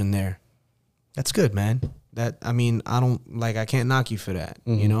into motion there. That's good, man. That, I mean, I can't knock you for that,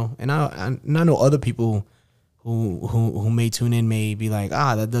 you know? And I know other people who may tune in may be like,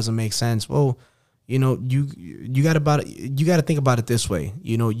 that doesn't make sense. Well, you know, you got to think about it this way.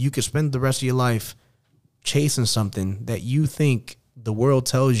 You know, you could spend the rest of your life chasing something that you think the world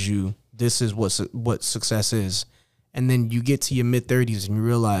tells you this is what success is. And then you get to your mid-30s and you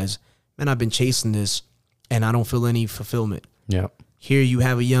realize, man, I've been chasing this and I don't feel any fulfillment. Yeah. Here you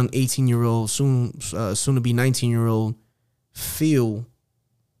have a young 18-year-old, soon to be 19-year-old, feel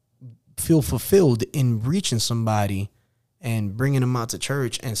fulfilled in reaching somebody and bringing them out to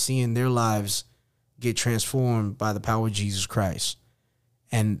church and seeing their lives get transformed by the power of Jesus Christ.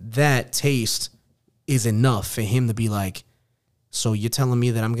 And that taste is enough for him to be like, so you're telling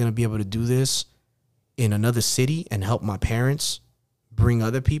me that I'm going to be able to do this in another city and help my parents bring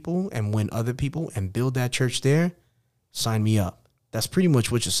other people and win other people and build that church there, sign me up. That's pretty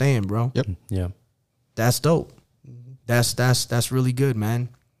much what you're saying, bro. Yep. Yeah. That's dope. That's really good, man.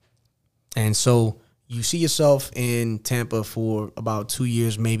 And so you see yourself in Tampa for about 2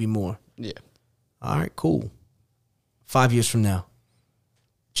 years, maybe more. Yeah. All right, cool. 5 years from now,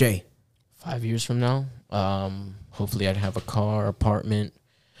 Jay. 5 years from now, hopefully I'd have a car, apartment.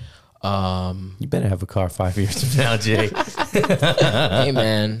 You better have a car 5 years from now, Jay. Hey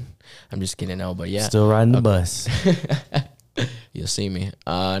man, I'm just kidding. No, but yeah, Still riding the bus. you'll see me.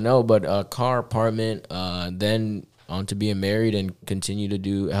 No, but car, apartment. Then on to being married and continue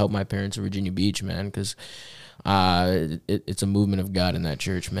to help my parents in Virginia Beach, man. Because it's a movement of God in that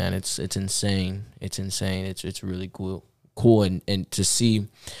church, man. It's insane. It's insane. It's really cool. And to see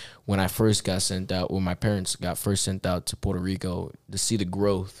when I first got sent out, when my parents got first sent out to Puerto Rico, to see the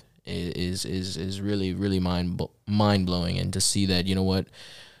growth is really, really mind blowing. And to see that, you know what,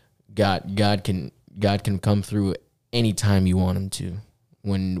 God can come through anytime you want him to.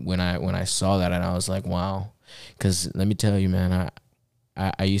 When I saw that, and I was like, wow. Because let me tell you, man,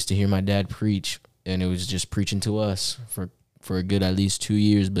 I used to hear my dad preach, and it was just preaching to us for a good at least 2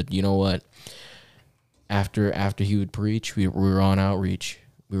 years. But you know what? After he would preach, we were on outreach.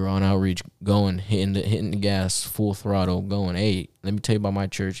 We were on outreach, going, hitting the gas, full throttle, going. Hey, let me tell you about my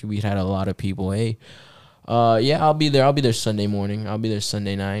church. We had a lot of people. Hey, yeah, I'll be there. I'll be there Sunday morning. I'll be there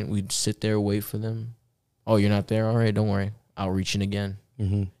Sunday night. We'd sit there, wait for them. Oh, you're not there? All right, don't worry. Outreaching again.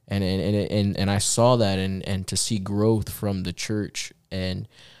 Mm-hmm. And I saw that, and to see growth from the church, and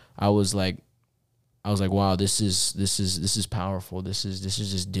I was like, wow, this is powerful. This is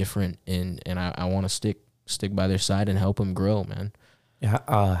just different, and I want to stick by their side and help them grow, man.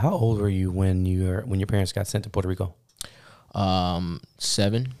 How old were you when your parents got sent to Puerto Rico?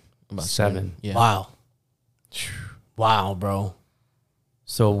 7. About 7. Yeah. Wow, bro.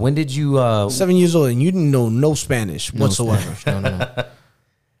 So when did you 7 years old and you didn't know no Spanish whatsoever. Spanish. No.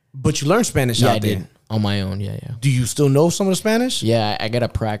 But you learned Spanish Yeah, out I there. did on my own. Yeah. Do you still know some of the Spanish? Yeah, I gotta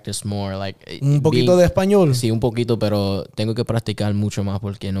practice more. Like Un poquito de español. Sí, un poquito, pero tengo que practicar mucho más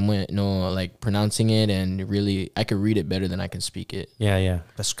porque no like pronouncing it, and really I can read it better than I can speak it. Yeah.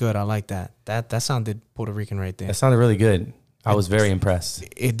 That's good. I like that. That sounded Puerto Rican right there. That sounded really good. I was very impressed.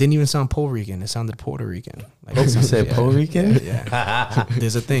 It didn't even sound Puerto Rican. It sounded Puerto Rican. Like Oh, you said Puerto Rican? Yeah.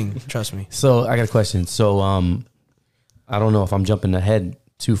 There's a thing. Trust me. So I got a question. So I don't know if I'm jumping ahead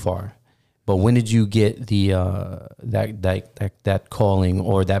too far, but when did you get the that calling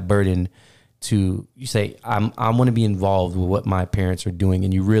or that burden to you say I want to be involved with what my parents are doing,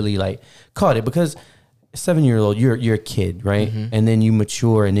 and you really like caught it? Because 7-year-old, you're a kid, right? Mm-hmm. And then you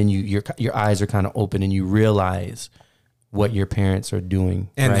mature, and then your eyes are kind of open, and you realize what your parents are doing,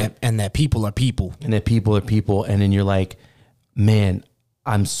 And right? that people are people. And that people are people, and then you're like, man,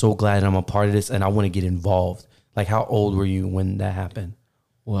 I'm so glad I'm a part of this, and I want to get involved. Like, how old were you when that happened?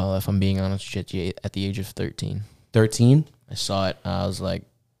 Well, if I'm being honest with you, at the age of 13, 13? I saw it. I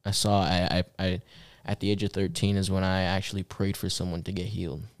at the age of 13 is when I actually prayed for someone to get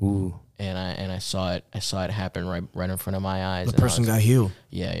healed. Ooh. And I saw it happen right in front of my eyes. The and person got healed.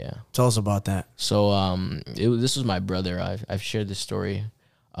 Yeah. Tell us about that. So this was my brother. I've shared this story.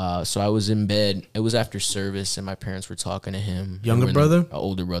 So I was in bed. It was after service, and my parents were talking to him. Younger brother?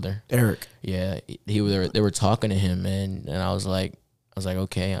 Older brother. Eric. Yeah, they were talking to him, and I was like,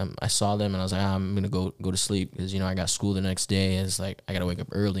 okay. I saw them, and I was like, I'm gonna go to sleep because I got school the next day. And it's like I gotta wake up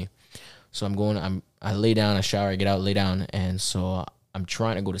early. So I lay down, I shower, I get out, lay down, and so I'm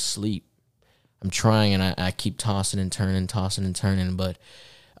trying to go to sleep. I'm trying, and I keep tossing and turning, but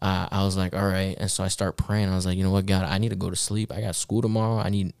I was like, all right. And so I start praying. I was like, you know what, God, I need to go to sleep. I got school tomorrow. I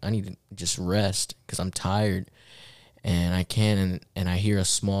need to just rest because I'm tired, and I can't. And I hear a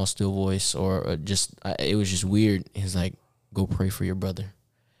small, still voice, or just it was just weird. He's like, go pray for your brother.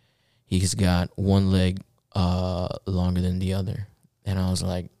 He's got one leg longer than the other. And I was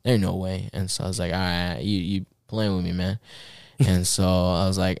like, there's no way. And so I was like, all right, you playing with me, man. And so I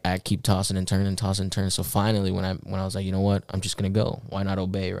was like, I keep tossing and turning. So finally, when I was like, you know what, I'm just gonna go. Why not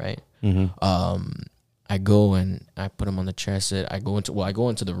obey, right? Mm-hmm. I go and I put him on the chair. I go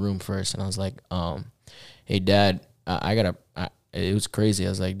into the room first, and I was like, hey, Dad, it was crazy. I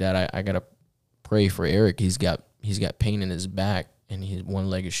was like, Dad, I gotta pray for Eric. He's got pain in his back, and his one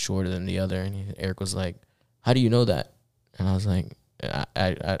leg is shorter than the other. And Eric was like, how do you know that? And I was like,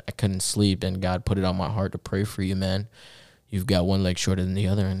 I couldn't sleep, and God put it on my heart to pray for you, man. You've got one leg shorter than the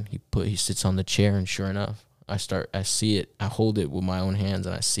other. And he sits on the chair, and sure enough, I see it. I hold it with my own hands,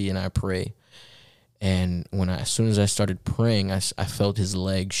 and I see it, and I pray. And as soon as I started praying, I felt his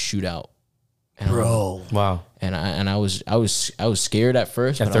leg shoot out, And Bro. Wow. And I was scared at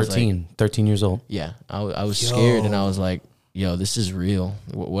first. At but I was like, 13 years old. yeah, I was scared, and I was like, yo, this is real.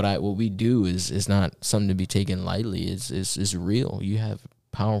 What we do is not something to be taken lightly. It's real. You have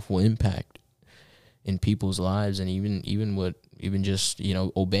powerful impact in people's lives, and even just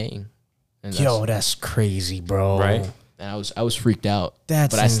obeying. And Yo, that's crazy, bro. Right? and I was freaked out.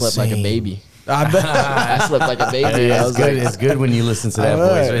 That's but I slept like a insane. baby. I bet. I slept like a baby. I It's was good. like, It's good when you listen to that I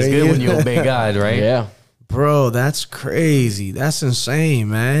voice. bet. It's good when you obey God, right? yeah. Bro, that's crazy. That's insane,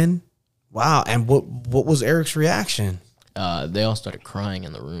 man. Wow. And what was Eric's reaction? They all started crying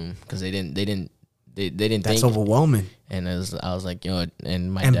in the room because they didn't That's think. overwhelming. And I was like,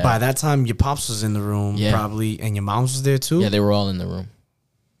 and my And dad. by that time, your pops was in the room, Yeah. probably, and your mom's was there too. Yeah, they were all in the room.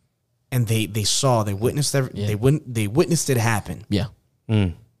 And they witnessed Yeah. they witnessed it happen, Yeah.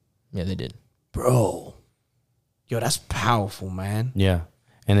 Mm. Yeah, they did. bro. Yo, that's powerful, man. Yeah.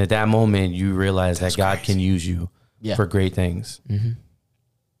 And at that moment, you realize that God can use you Yeah. for great things. Mm-hmm.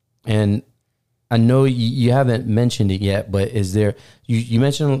 And I know you haven't mentioned it yet, but is there, you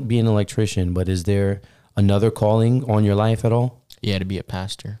mentioned being an electrician, but is there another calling on your life at all? Yeah, to be a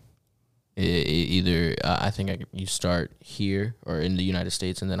pastor. Either I think you start here or in the United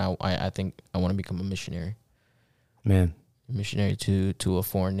States, and then I think I want to become a missionary. Man. A missionary to a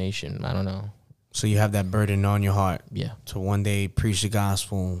foreign nation. I don't know. So you have that burden on your heart Yeah. to one day preach the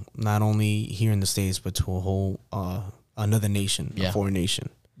gospel, not only here in the States, but to a whole another nation, Yeah. a foreign nation.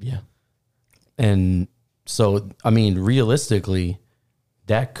 Yeah. And so, I mean, realistically,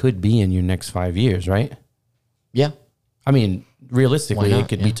 that could be in your next 5 years, right? Yeah. I mean, realistically, Why it not?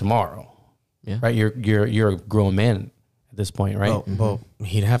 could Yeah. be tomorrow, Yeah. right? You're a grown man at this point, right? Well,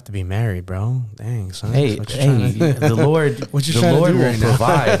 he'd have to be married, bro. Dang, son. Hey, What you trying to- the Lord, What you the trying to Lord do will right now?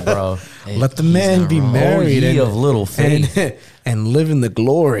 provide, bro. Hey, Let the he's man not be wrong. married Oh, ye and, of little faith. and live in the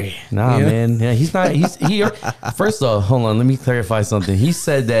glory. Nah, You know? man. Yeah, he's not. He. First off, hold on. Let me clarify something. He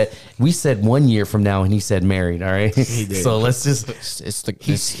said that we said 1 year from now, and he said married. All right. He did. So let's just.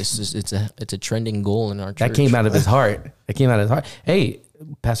 It's a trending goal in our church. That came out of his heart. That came out of his heart. Hey,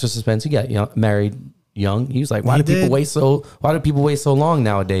 Pastor Suspense, he got married young. He was like, why He do people did. wait so long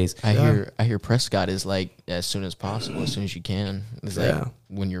nowadays? I hear Prescott is like as soon as possible, as soon as you can. It's Yeah. like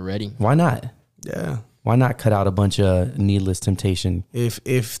when you're ready. Why not? Yeah. Why not cut out a bunch of needless temptation?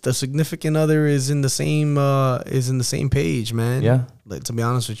 If the significant other is in the same page, man. Yeah. Like, to be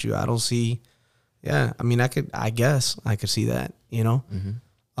honest with you, I don't see. Yeah, I mean, I guess I could see that, you know.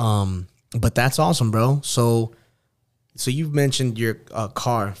 But that's awesome, bro. So you've mentioned your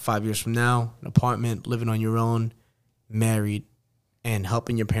car 5 years from now, an apartment, living on your own, married, and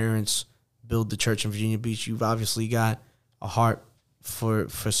helping your parents build the church in Virginia Beach. You've obviously got a heart for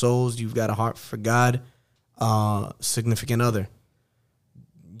souls. You've got a heart for God. Significant other.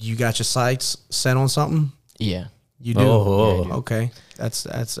 You got your sights set on something? Yeah. You do. Oh. Yeah, okay.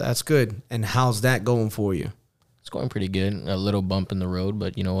 That's good. And how's that going for you? It's going pretty good. A little bump in the road,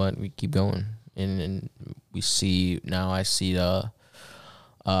 but you know what? We keep going, and we see now. I see now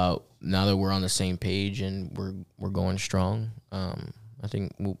that we're on the same page and we're going strong. I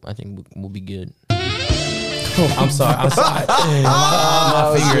think we'll be good. I'm sorry.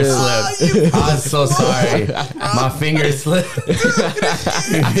 My finger slipped. I'm so sorry. My finger slipped.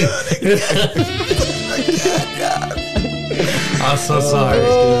 I'm so sorry.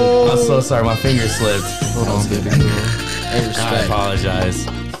 I'm so sorry. My finger slipped. Hold on, baby. Hey, I respect. apologize.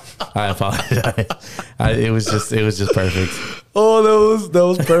 It was just perfect. Oh, that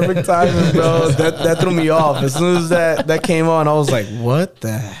was perfect timing, bro. That threw me off. As soon as that came on, I was like, "What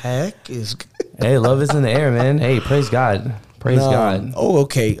the heck is?" Hey, love is in the air, man. Hey, praise God. Praise God. Oh,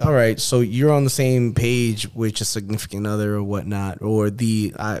 okay. All right. So you're on the same page with your significant other or whatnot, or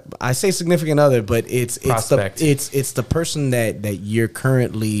I say significant other, but it's Prospect. the person that you're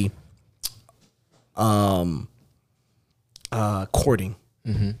currently courting.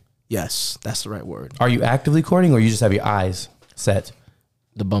 Mm-hmm. Yes, that's the right word. Are you actively courting, or you just have your eyes set?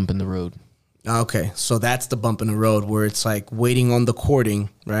 The bump in the road. Okay, so that's the bump in the road where it's like waiting on the courting,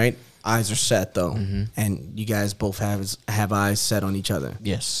 right? Eyes are set though, and you guys both have eyes set on each other.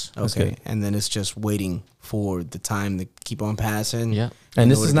 Yes. Okay, good. and then it's just waiting for the time to keep on passing. Yeah. And in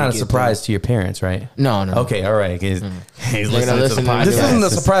this order is to not a get surprise to your parents, right? No. Okay, all right. He's They're listening gonna to listen the to podcast. This isn't a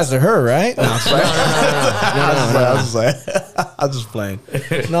surprise to her, right? No, No. I'm just playing.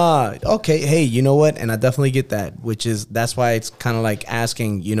 Nah, okay. Hey, you know what? And I definitely get that, that's why it's kind of like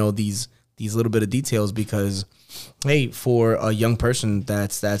asking, these little bit of details because, hey, for a young person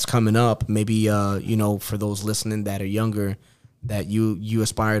that's coming up, maybe for those listening that are younger, that you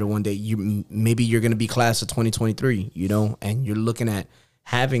aspire to one day, maybe you're gonna be class of 2023, and you're looking at,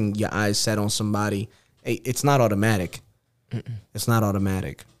 having your eyes set on somebody, it's not automatic. It's not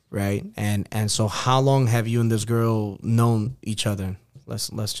automatic, right? And so how long have you and this girl known each other?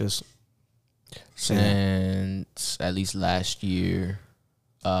 Let's just say that. Since at least last year,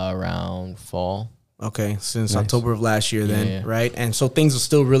 around fall. Okay, since Nice. October of last year, then, Yeah. right? And so things are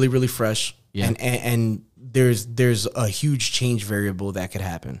still really, really fresh. Yeah. And there's a huge change variable that could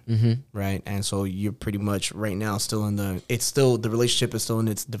happen, Mm-hmm. right? And so you're pretty much right now still in the relationship is still in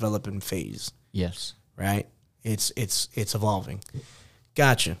its developing phase, Yes. right? It's evolving.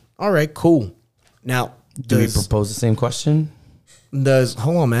 Gotcha. All right, cool. Now, Do we propose the same question?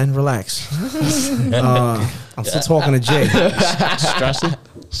 hold on, man, relax. I'm still talking to Jay. Stressing?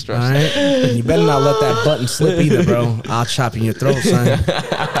 All right, you better not let that button slip either, bro. I'll chop you in your throat, son.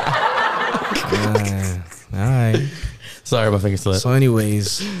 All right. Sorry, my finger slipped. So,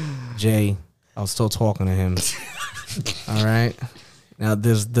 anyways, Jay, I was still talking to him. All right. Now,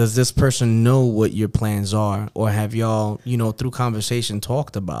 does this person know what your plans are, or have y'all, through conversation,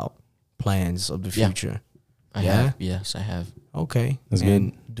 talked about plans of the Yeah. future? I Yeah? have. Yes, I have. Okay. That's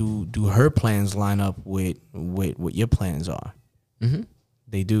and do her plans line up with what your plans are? Mm-hmm.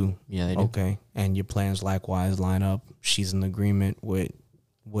 They do. Yeah, they do. Okay. And your plans likewise line up. She's in agreement with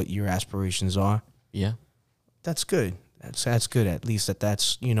what your aspirations are. Yeah. That's good. That's good. At least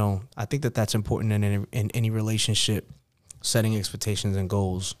that's I think that's important in any relationship, setting expectations and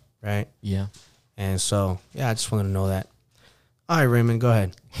goals, right? Yeah. And so I just wanted to know that. All right, Raymond, go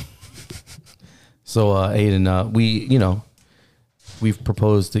ahead. So, Aiden, we've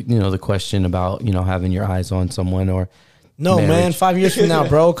proposed, the question about, having your eyes on someone or, No, Marriage. man. 5 years from now,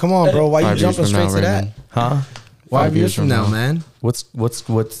 bro. Come on, bro. Why you 5 years jumping from straight now, to that? Raymond. huh? 5 years from now, man. What's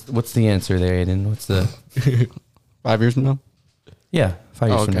the answer there, Aiden? What's the 5 years from now? 5 years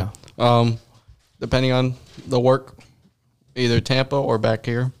Oh, from okay. now? Depending on the work, either Tampa or back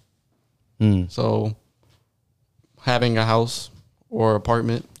here. Mm. So having a house or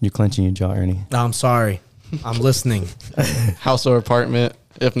apartment, You're clenching your jaw, Ernie. I'm sorry. I'm listening. house or apartment.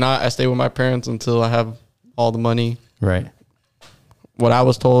 If not, I stay with my parents until I have all the money. Right. What I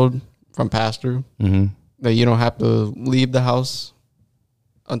was told from pastor, Mm-hmm. that you don't have to leave the house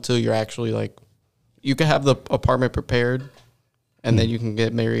until you're actually like, you can have the apartment prepared and then you can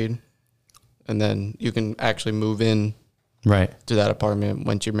get married and then you can actually move in Right. to that apartment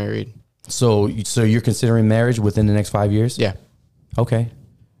once you're married. So you're considering marriage within the next 5 years? Yeah. Okay.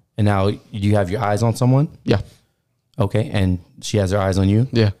 And now you have your eyes on someone? Yeah. Okay. And she has her eyes on you?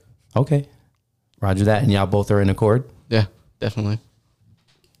 Yeah. Okay. Roger that. And y'all both are in accord? Yeah. Definitely.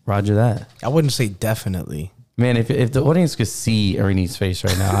 Roger that. I wouldn't say definitely. Man, if the audience could see Ernie's face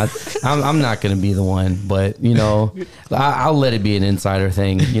right now, I'm not going to be the one, but, I'll let it be an insider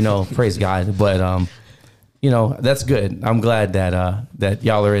thing, praise God. But, that's good. I'm glad that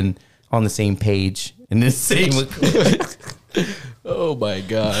y'all are on the same page in this same. Oh my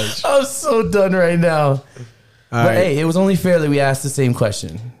gosh. I'm so done right now. But right. hey, it was only fair that we asked the same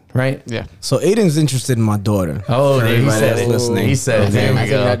question, right? Yeah. So Aiden's interested in my daughter. Oh, there he everybody said that's it. listening. He said it. Okay. There I we think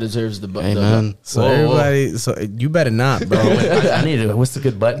go. that deserves the button. Amen. So Whoa, whoa. everybody, so you better not, bro. I need to. What's the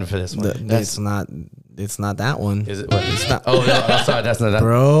good button for this one? It's not that one, Is it? What? It's not. Oh no! I'm sorry. That's not that.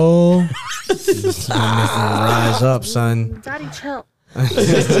 bro. Rise up, son. Daddy, chill.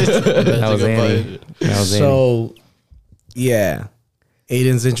 That was Annie. That was Annie. So, yeah,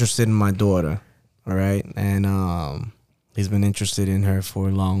 Aiden's interested in my daughter. All right, and he's been interested in her for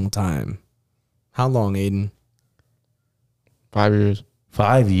a long time. How long, Aiden? 5 years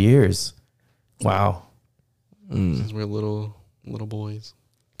 5 years. Wow. since we're little boys.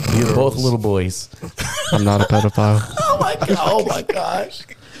 You're both little boys. I'm not a pedophile. Oh my gosh.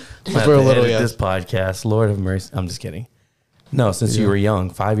 Since we're little, yeah. This podcast, Lord of mercy. I'm just kidding. No, since you were young,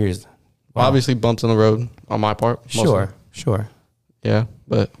 5 years. Wow. Obviously, bumps in the road on my part. mostly. Sure. Yeah,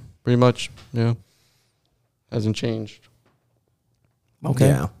 but pretty much, yeah, hasn't changed. Okay.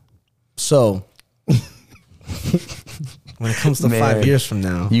 Yeah. So, when it comes to Man. 5 years from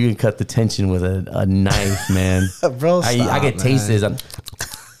now, You can cut the tension with a knife, man. bro, I get tasted.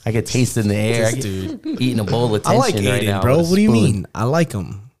 I get tasted in the air. I get eating a bowl of I tension like Aiden, right now. bro. with a What do you spoon. mean? I like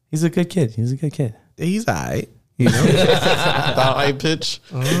him. He's a good kid. He's alright. You know, That high pitch.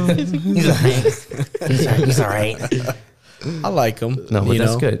 He's all right. I like him. No, but you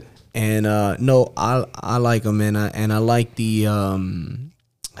that's know? good. And no, I like him, and I like the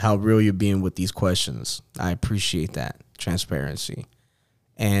how real you're being with these questions. I appreciate that transparency,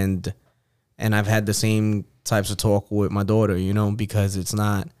 and I've had the same types of talk with my daughter, because it's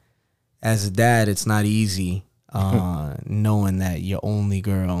not, as a dad, it's not easy knowing that your only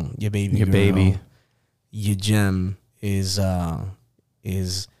girl, your baby, Your baby. your gem is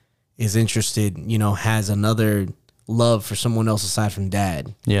is interested, you know, has another love for someone else aside from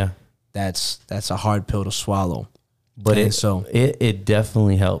dad, Yeah. that's a hard pill to swallow. But And so it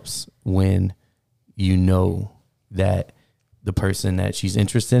definitely helps when you know that the person that she's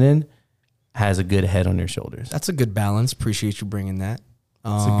interested in has a good head on their shoulders. that's a good balance. Appreciate you bringing that.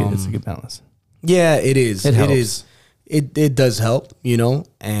 It's a good balance. Yeah, it is. It helps. It is. It does help, you know,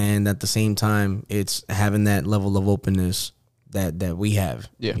 and at the same time, it's having that level of openness that we have,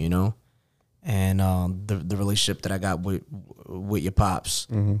 Yeah. you know, and the relationship that I got with your pops,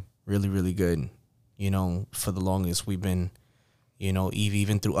 really, really good. You know, for the longest we've been, you know,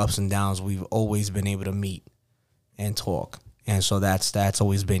 even through ups and downs, we've always been able to meet and talk, and so that's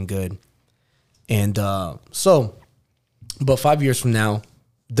always been good. And but 5 years from now,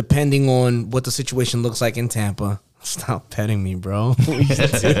 depending on what the situation looks like in Tampa. Stop petting me, bro. This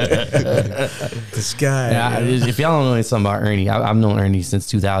guy. Yeah, if y'all don't know something about Ernie, I've known Ernie since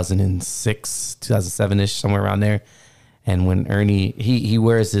 2006, 2007-ish, somewhere around there. And when Ernie, he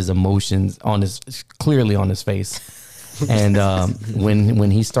wears his emotions clearly on his face. And when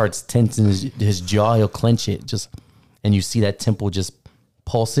he starts tensing his jaw, he'll clench it and you see that temple just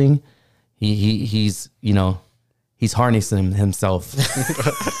pulsing. He's harnessing himself.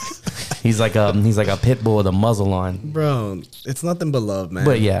 He's like a pit bull with a muzzle on. Bro, it's nothing but love, man.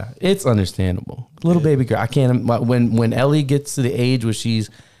 But yeah, it's understandable. Little baby girl, I can't. When Ellie gets to the age where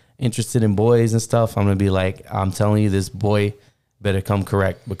she's interested in boys and stuff, I'm gonna be like, I'm telling you, this boy better come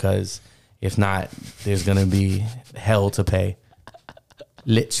correct, because if not, there's gonna be hell to pay.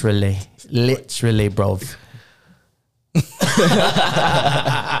 Literally, bro.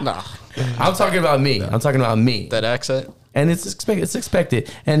 Nah, I'm talking about me. that accent. And it's expected.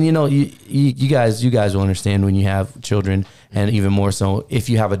 And you know, you guys will understand when you have children, and even more so if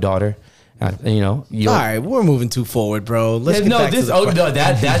you have a daughter. You know, all right, we're moving too forward, bro. Let's get back to the question.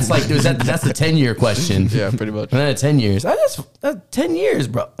 that's like that's the 10-year question. Yeah, pretty much. 10 years. That's 10 years,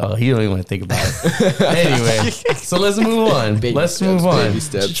 bro. Oh, he don't even want to think about it. Anyway, so let's move on. Let's move on. Baby What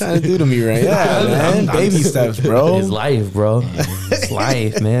steps. you trying to do to me right now, man? Baby steps, bro. It's life, bro. It's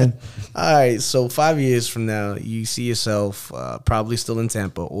life, man. All right, so 5 years from now, you see yourself probably still in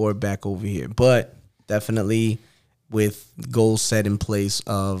Tampa or back over here, but definitely with goals set in place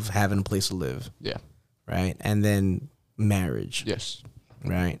of having a place to live, Yeah. right? And then marriage, Yes.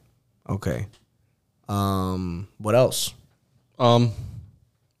 right? Okay. What else?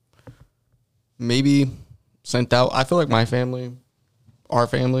 Maybe sent out. I feel like our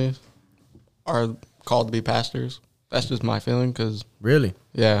families are called to be pastors. That's just my feeling, because Really?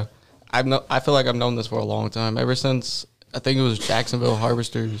 yeah, I feel like I've known this for a long time. Ever since I think it was Jacksonville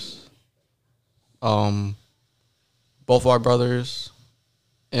Harvesters. Both our brothers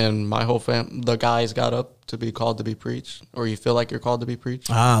and my whole the guys got up to be called to be preached, or you feel like you're called to be preached.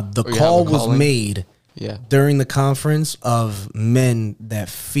 The Or you call have a was calling. made Yeah. during the conference of men that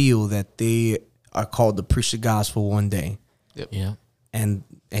feel that they are called to preach the gospel one day, Yeah. and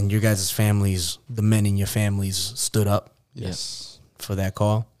your guys' families, the men in your families, stood up Yes. for that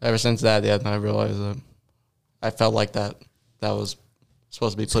call. Ever since that, yeah, I realized that I felt like that was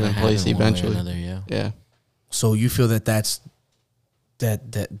supposed to be put in place eventually. Yeah. Yeah. So you feel that that's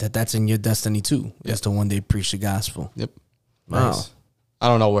in your destiny too, is to one day preach the gospel. Yep. Wow. Nice. I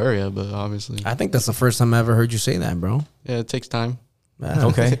don't know where yet, but obviously, I think that's the first time I ever heard you say that, bro. yeah, it takes time. Wow.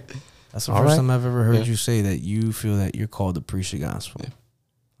 Okay. That's the All first right. time I've ever heard Yeah. you say that you feel that you're called to preach the gospel.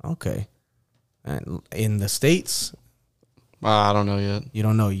 Yeah. Okay. And in the States, I don't know yet. you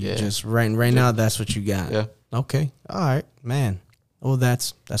don't know. You Yeah. just right now that's what you got. Yeah. Okay. All right, man. Oh,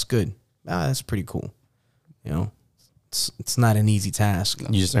 that's good. That's pretty cool. You know, it's not an easy task.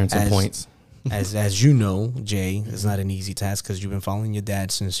 You just earned some As- points. As you know, Jay, it's not an easy task because you've been following your dad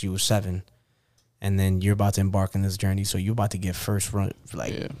since you were 7, and then you're about to embark on this journey. So you're about to get first run,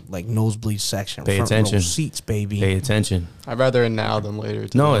 Yeah. like nosebleed section, Pay front attention. row seats, baby. Pay attention. I'd rather it now than later.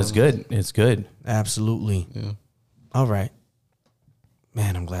 to No, be it's honest. good. It's good. Absolutely. Yeah. All right,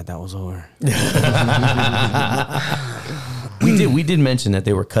 man. I'm glad that was over. We did mention that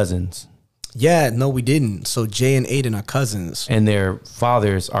they were cousins, Yeah, no, we didn't. So Jay and Aiden are cousins. and their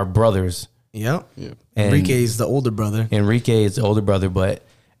fathers are brothers. Yep. Yeah. And Enrique's the older brother. Enrique is the older brother, but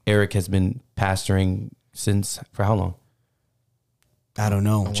Eric has been pastoring for how long? I don't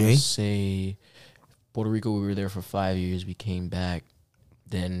know. I want Jay? to say Puerto Rico, we were there for 5 years. We came back.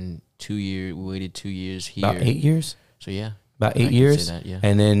 Then 2 years, we waited 2 years here. About 8 years. So yeah. About I 8 can years. say that, yeah.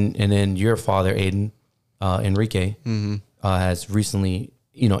 And then your father, Aiden, Enrique, has recently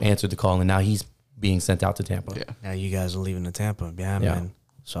answered the call, and now he's being sent out to Tampa. Yeah. Now you guys are leaving the Tampa. Yeah, Yeah. man.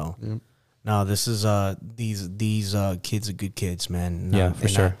 So, No, this is these kids are good kids, man. Yeah, for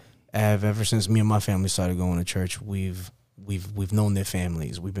sure. I've ever since me and my family started going to church, we've known their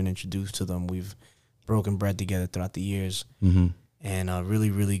families. We've been introduced to them. We've broken bread together throughout the years, and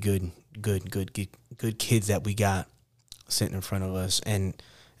really, really good kids that we got sitting in front of us. And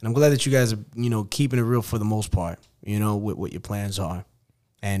I'm glad that you guys are keeping it real for the most part. With what your plans are,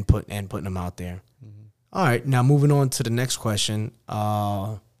 and putting them out there. All right, now moving on to the next question.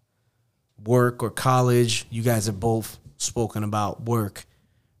 Work or college? You guys have both spoken about work,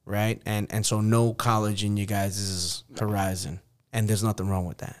 right? And so no college in you guys' horizon, and there's nothing wrong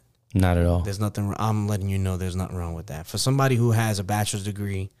with that. Not at all. There's nothing. I'm letting you know there's nothing wrong with that. For somebody who has a bachelor's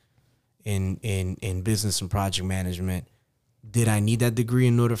degree in business and project management, did I need that degree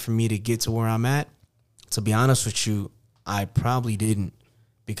in order for me to get to where I'm at? To be honest with you, I probably didn't,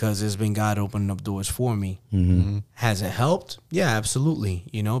 because there's been God opening up doors for me. Has it helped? Yeah, absolutely.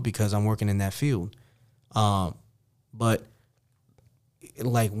 Because I'm working in that field. But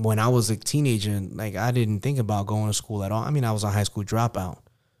like when I was a teenager, like I didn't think about going to school at all. I mean, I was a high school dropout,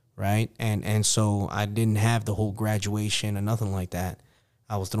 right? And so I didn't have the whole graduation or nothing like that.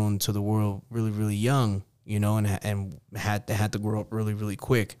 I was thrown into the world really, really young, and had to grow up really, really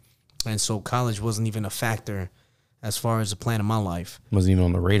quick. And so college wasn't even a factor as far as the plan of my life. Wasn't even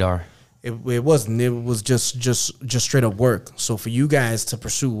on the radar. It wasn't. It was just straight up work. So for you guys to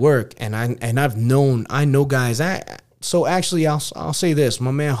pursue work, and I know guys. So actually, I'll say this.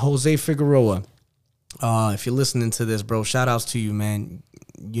 My man Jose Figueroa. If you're listening to this, bro, shout outs to you, man.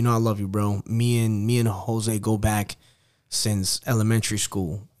 I love you, bro. Me and Jose go back since elementary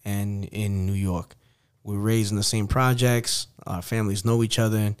school and in New York. We were raised in the same projects. Our families know each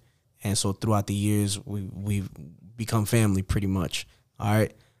other. And so throughout the years, we've become family pretty much. All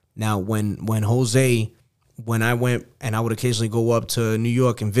right. Now, when I went and I would occasionally go up to New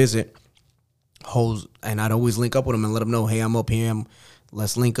York and visit, and I'd always link up with him and let him know, hey, I'm up here.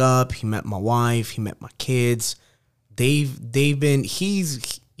 Let's link up. He met my wife. He met my kids. He's been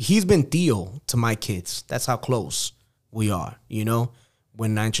Theo to my kids. That's how close we are.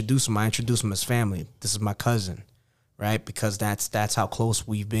 When I introduce him as family. This is my cousin. Right, because that's how close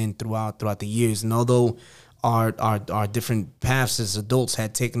we've been throughout the years. And although our different paths as adults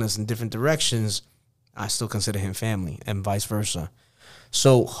had taken us in different directions, I still consider him family, and vice versa.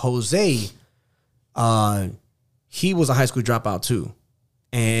 So Jose, he was a high school dropout too,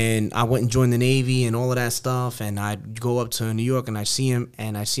 and I went and joined the Navy and all of that stuff. And I'd go up to New York and I see him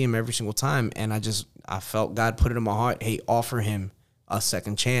every single time. And I felt God put it in my heart, hey, offer him a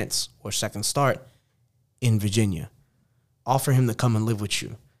second chance or second start in Virginia. Offer him to come and live with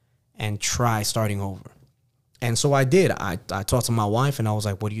you and try starting over. And so I did. I talked to my wife and I was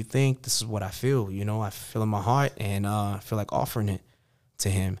like, what do you think? This is what I feel. I feel in my heart, and I feel like offering it to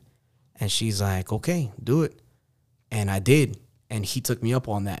him. And she's like, okay, do it. And I did. And he took me up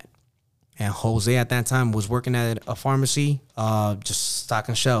on that. And Jose at that time was working at a pharmacy, just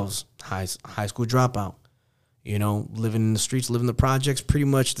stocking shelves, high school dropout. Living in the streets, living the projects, pretty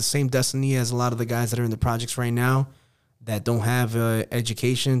much the same destiny as a lot of the guys that are in the projects right now that don't have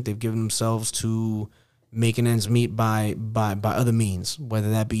education. They've given themselves to making ends meet by other means, whether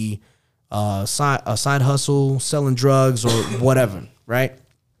that be a side hustle, selling drugs, or whatever, right?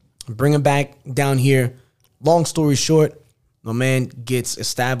 Bring him back down here. Long story short, my man gets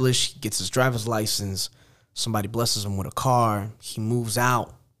established, gets his driver's license. Somebody blesses him with a car. He moves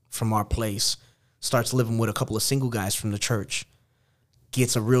out from our place, starts living with a couple of single guys from the church,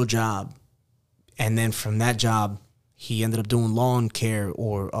 gets a real job. And then from that job, he ended up doing lawn care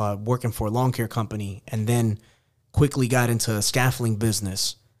or working for a lawn care company, and then quickly got into a scaffolding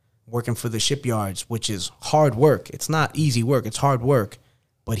business, working for the shipyards, which is hard work. It's not easy work. It's hard work.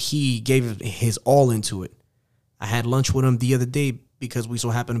 But he gave his all into it. I had lunch with him the other day because we so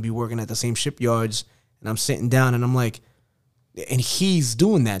happen to be working at the same shipyards, and I'm sitting down and I'm like, and he's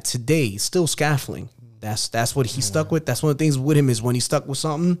doing that today, still scaffolding. That's what he stuck with. That's one of the things with him is when he stuck with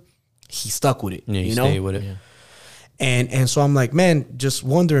something, he stuck with it. Yeah, you stay with it. Yeah. And so I'm like, man, just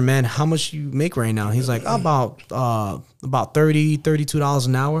wondering, man, how much you make right now? He's like, about $32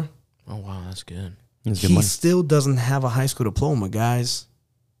 an hour. Oh wow, that's good. That's good He money. still doesn't have a high school diploma, guys.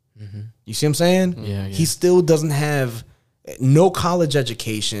 You see what I'm saying? Yeah, yeah. He still doesn't have no college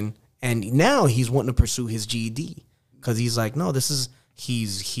education, and now he's wanting to pursue his GED because he's like, no,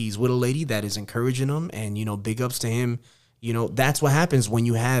 he's with a lady that is encouraging him, and big ups to him. That's what happens when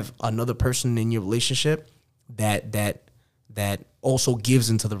you have another person in your relationship that also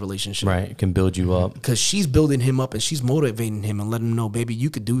gives into the relationship. Right. It can build you up. Because she's building him up and she's motivating him and letting him know, baby, you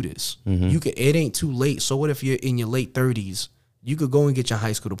could do this. You could. It ain't too late. So what if you're in your late 30s? You could go and get your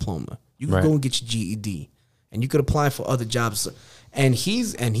high school diploma. You could Right. go and get your GED, and you could apply for other jobs. And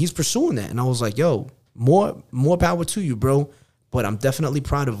he's pursuing that. And I was like, yo, more power to you, bro. But I'm definitely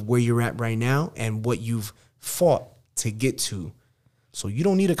proud of where you're at right now and what you've fought to get to. So you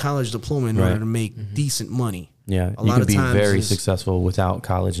don't need a college diploma in order Right. to make decent money. Yeah, A you lot can of be times very it's- successful without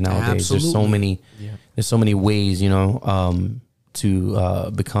college nowadays. There's so Absolutely. there's so many ways,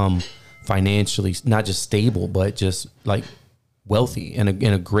 to become financially not just stable, but just like wealthy and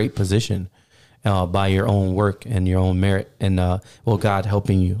in a great position by your own work and your own merit. And God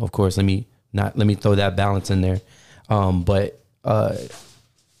helping you, of course. Let me throw that balance in there. But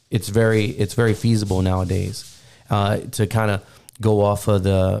it's very feasible nowadays to kind of go off of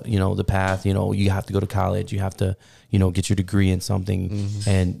the path. You have to go to college. You have to get your degree in something,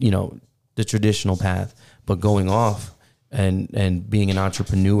 and the traditional path. But going off and being an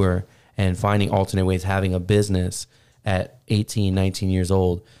entrepreneur and finding alternate ways, having a business at 18, 19 years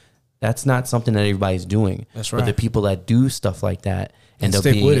old, that's not something that everybody's doing. That's But right. the people that do stuff like that end up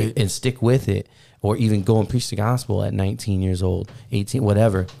stick being with it. and stick with it, or even go and preach the gospel at 19 years old, 18,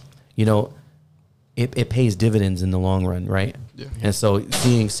 whatever, it pays dividends in the long run, right? Yeah. And so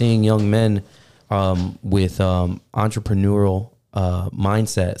seeing young men with entrepreneurial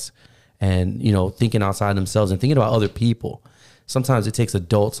mindsets and thinking outside themselves and thinking about other people. Sometimes it takes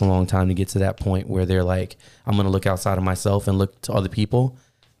adults a long time to get to that point where they're like, I'm going to look outside of myself and look to other people.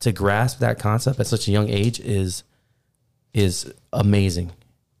 To grasp that concept at such a young age is amazing.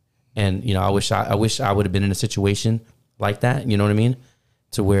 And I wish I would have been in a situation like that. You know what I mean?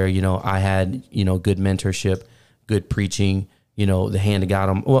 To where I had good mentorship, good preaching. The hand of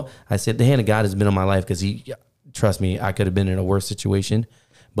God. I said the hand of God has been on my life because trust me, I could have been in a worse situation.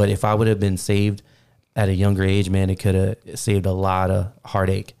 But if I would have been saved at a younger age, man, it could have saved a lot of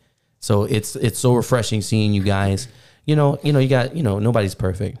heartache. So it's so refreshing seeing you guys. You got nobody's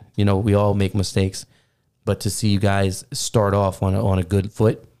perfect. We all make mistakes, but to see you guys start off on a good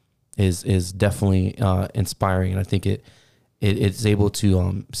foot is definitely inspiring, and I think it's able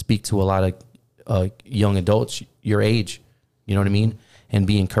to speak to a lot of young adults your age. You know what I mean, and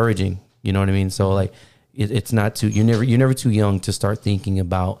be encouraging. You know what I mean. So like, it's not too you're never too young to start thinking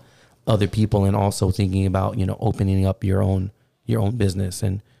about other people and also thinking about opening up your own business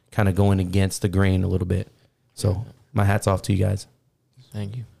and kind of going against the grain a little bit. So my hat's off to you guys.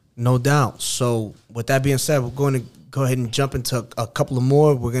 Thank you. No doubt. So with that being said, we're going to go ahead and jump into a couple of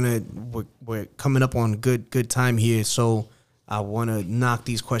more. We're coming up on good time here. So I want to knock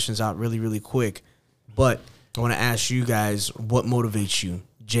these questions out really, really quick. But I want to ask you guys, what motivates you?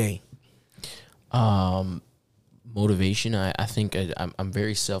 Jay. Motivation. I think I'm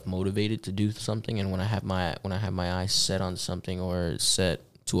very self-motivated to do something, and when I have my eyes set on something or set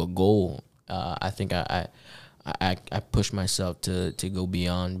to a goal, I think I push myself to go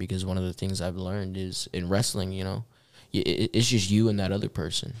beyond, because one of the things I've learned is in wrestling, it's just you and that other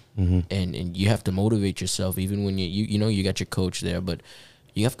person, and you have to motivate yourself even when you got your coach there, but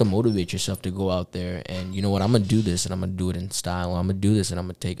you have to motivate yourself to go out there and I'm gonna do this and I'm gonna do it in style. I'm gonna do this and I'm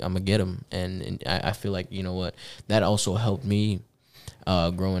gonna get them, and I feel like that also helped me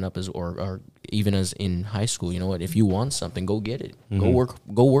growing up or even as in high school. If you want something, go get it. Go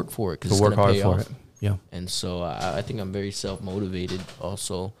work for it, because it's work gonna hard pay for off. it. Yeah, And so I think I'm very self-motivated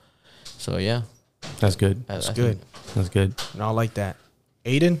also. So yeah, that's good. That's I good. think- That's good. And I like that.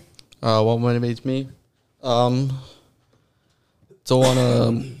 Aiden? What motivates me? To want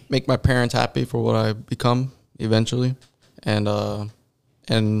to make my parents happy for what I become eventually, and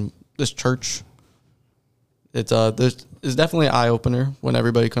this church. It's definitely an eye opener when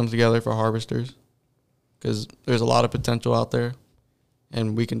everybody comes together for Harvesters, because there's a lot of potential out there,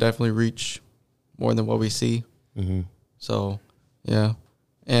 and we can definitely reach more than what we see. Mm-hmm. So, yeah,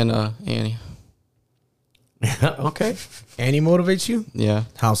 and Annie, Okay. Annie motivates you? yeah.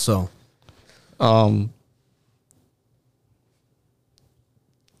 How so?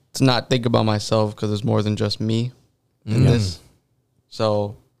 To not think about myself, because it's more than just me in this.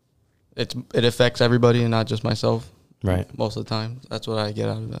 So it affects everybody and not just myself. Right. Most of the time, that's what I get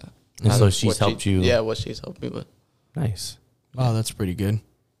out of that. And Out so of she's what helped you. Yeah, what she's helped me with. Nice. Oh, that's pretty good.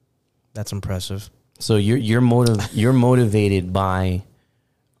 That's impressive. So you're motivated by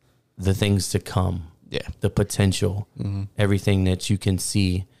the things to come, Yeah. the potential, everything that you can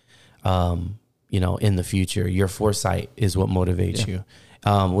see, in the future. Your foresight is what motivates you.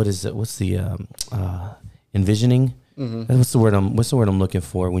 What is it? What's the envisioning? What's the word I'm looking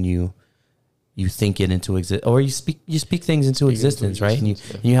for when you think it into existence, or you speak things into existence, right? And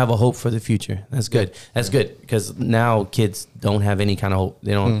you have a hope for the future. That's good. That's good, because now kids don't have any kind of hope.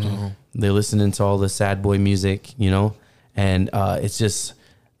 They don't. They're listening to all the sad boy music, and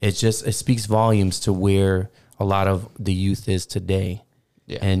it speaks volumes to where a lot of the youth is today.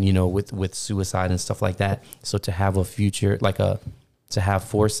 Yeah. And with suicide and stuff like that. So to have a future, to have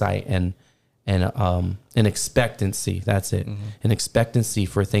foresight and an expectancy, that's it. An expectancy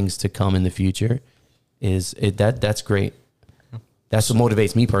for things to come in the future that's great. That's what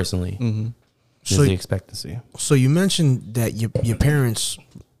motivates me personally. Is So- the expectancy. So you mentioned that your parents,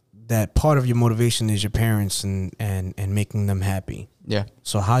 that part of your motivation is your parents and making them happy. Yeah.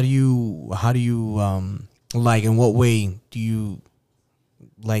 So how do you like, in what way do you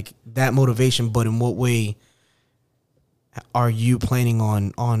like that motivation, but in what way are you planning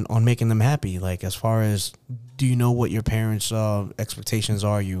on making them happy? Like, as far as, do you know what your parents' expectations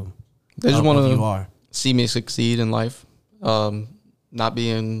are? They just of want you to are see me succeed in life, not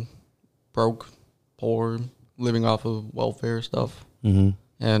being broke, poor, living off of welfare stuff,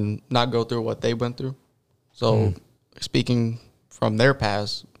 and not go through what they went through. So, speaking from their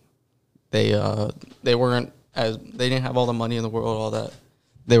past, they didn't have all the money in the world, all that.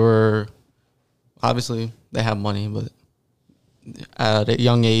 They were, obviously they have money, but at a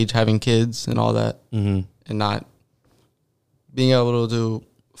young age having kids and all that, and not being able to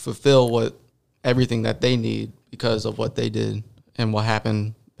fulfill everything that they need because of what they did and what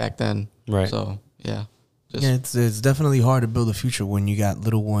happened back then. Right. So yeah, yeah, it's definitely hard to build a future when you got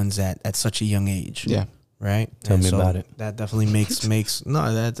little ones at such a young age. Yeah. Right. Tell me about it. That definitely makes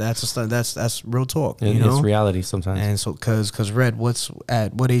no. That's real talk. It's reality sometimes. And so, cause Red,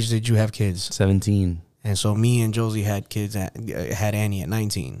 at what age did you have kids? 17. And so me and Josie had kids had Annie at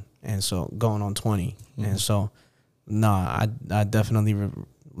 19, and so going on 20. And so, I definitely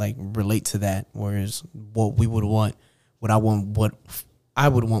relate to that. Whereas what I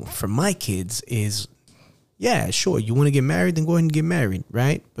would want for my kids is, yeah, sure, you want to get married, then go ahead and get married,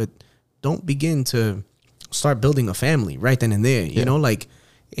 right? But don't begin to start building a family right then and there. You know, like,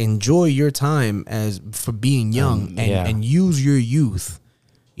 enjoy your time for being young and use your youth,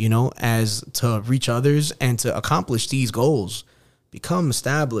 as to reach others and to accomplish these goals. Become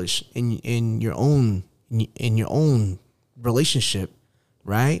established in your own relationship,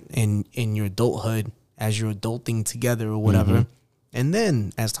 right? And in your adulthood, as you're adulting together or whatever. And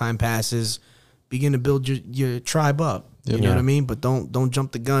then as time passes, begin to build your tribe up. You know what I mean? But don't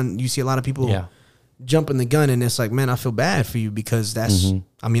jump the gun. You see a lot of people jumping the gun, and it's like, man, I feel bad for you, because that's,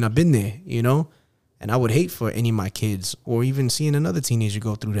 I've been there, and I would hate for any of my kids or even seeing another teenager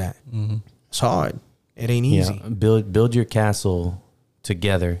go through that. It's hard. It ain't easy. Yeah. Build your castle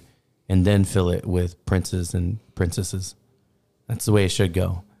together and then fill it with princes and princesses. That's the way it should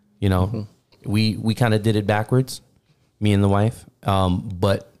go. We kind of did it backwards, me and the wife.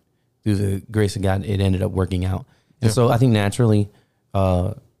 But through the grace of God, it ended up working out. And so I think naturally,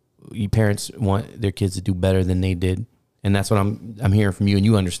 you parents want their kids to do better than they did. And that's what I'm hearing from you, and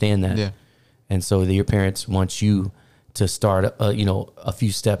you understand that. Yeah. And so your parents want you to start, a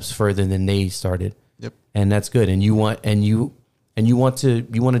few steps further than they started. Yep. And that's good. And you want to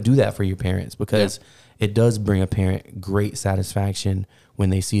do that for your parents, because it does bring a parent great satisfaction when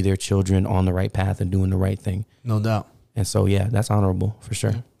they see their children on the right path and doing the right thing. No doubt. And so, yeah, that's honorable for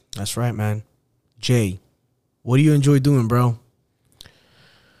sure. That's right, man. Jay, what do you enjoy doing, bro?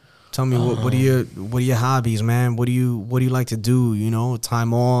 Tell me what are your hobbies, man? What do you like to do?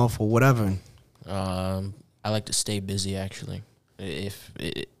 Time off or whatever. I like to stay busy. Actually,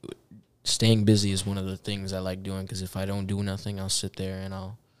 staying busy is one of the things I like doing, because if I don't do nothing, I'll sit there and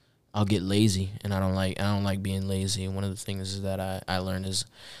I'll get lazy, and I don't like being lazy. And one of the things that I learned is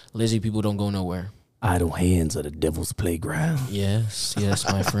lazy people don't go nowhere. Idle hands are the devil's playground. Yes,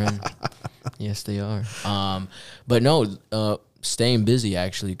 my friend. Yes, they are. But no, staying busy,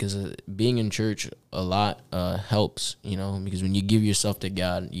 actually, because being in church a lot helps, because when you give yourself to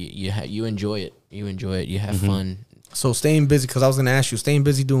God, you enjoy it. You enjoy it. You have fun. So staying busy, because I was going to ask you, staying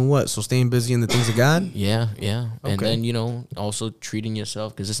busy doing what? So staying busy in the things of God? Yeah. And then, also treating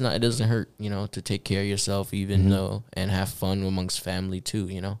yourself, because it doesn't hurt, to take care of yourself, even though, and have fun amongst family too,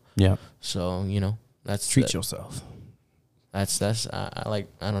 Yeah. So, that's treat yourself. That's I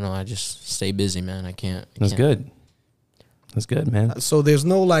don't know. I just stay busy, man. I can't. That's good. That's good, man. So there's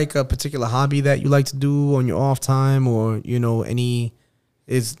no like a particular hobby that you like to do on your off time, or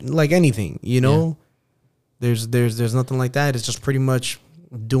it's like anything, Yeah. There's nothing like that. It's just pretty much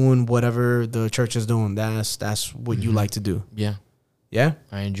doing whatever the church is doing. That's what you like to do. Yeah. Yeah.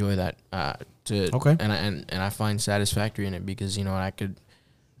 I enjoy that. Okay. And I find satisfactory in it, because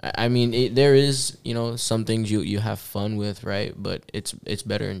there is some things you have fun with, right? But it's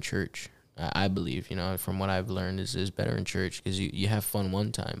better in church. I believe, you know, from what I've learned, is better in church because you have fun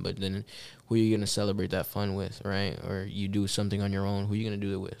one time, but then who are you going to celebrate that fun with, right? Or you do something on your own, who are you going to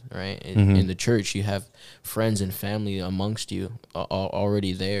do it with, right? In the church, you have friends and family amongst you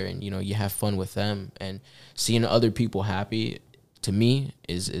already there, and, you know, you have fun with them. And seeing other people happy, to me,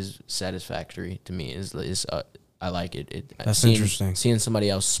 is satisfactory. To me, I like it. That's interesting. Seeing somebody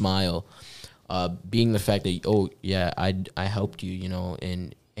else smile, being the fact that, oh, yeah, I helped you, you know,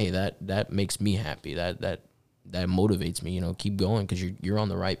 and hey, that makes me happy. That motivates me, you know, keep going because you're on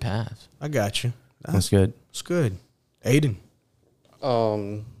the right path. I got you. That's good. It's good. Aiden,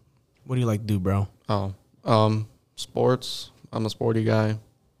 Um, what do you like to do, bro? Sports. I'm a sporty guy.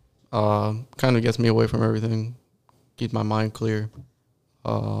 Kind of gets me away from everything. Keeps my mind clear.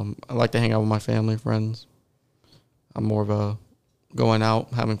 I like to hang out with my family, friends. I'm more of a going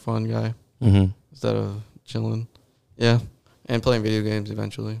out, having fun guy instead of chilling. Yeah, and playing video games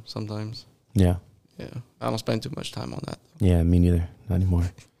eventually sometimes. Yeah. Yeah, I don't spend too much time on that. Yeah, me neither. Not anymore.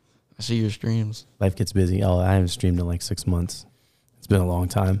 I see your streams. Life gets busy. Oh, I haven't streamed in like 6 months. It's been a long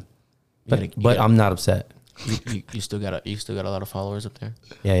time. You But I'm not upset. You still got a lot of followers up there.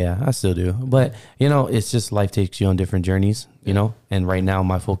 Yeah, I still do. But, you know, it's just life takes you on different journeys, you know? And right now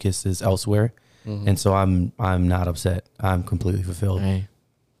my focus is elsewhere. And so I'm not upset. I'm completely fulfilled. Hey.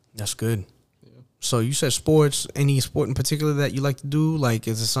 That's good. So you said sports. Any sport in particular that you like to do? Like,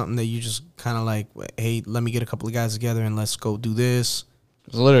 is it something that you just kind of like, hey, let me get a couple of guys together and let's go do this?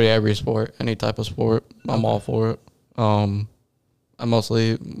 It's literally every sport, any type of sport. I'm all for it. We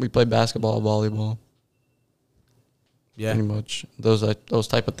play basketball, volleyball. Yeah. Pretty much those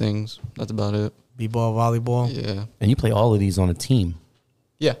type of things. That's about it. B-ball, volleyball. Yeah. And you play all of these on a team.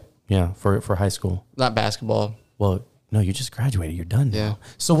 Yeah. Yeah, for high school. Not basketball. Well, no, you just graduated. You're done now. Yeah.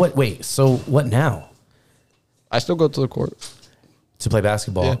 So what now? I still go to the court. To play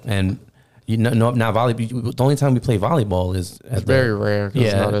basketball. Yeah. And you know, now volleyball. The only time we play volleyball is at It's very rare. 'Cause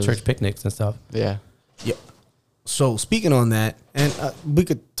it's not as- church picnics and stuff. Yeah. Yeah. So speaking on that, and we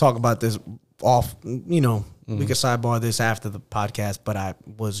could talk about this off, you know, we could sidebar this after the podcast, but I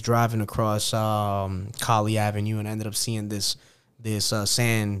was driving across Colley Avenue and I ended up seeing this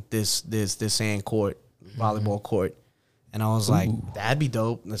sand court, volleyball court. And I was like, that'd be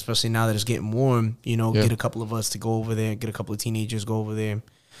dope, especially now that it's getting warm, you know, Yeah. get a couple of us to go over there, get a couple of teenagers go over there.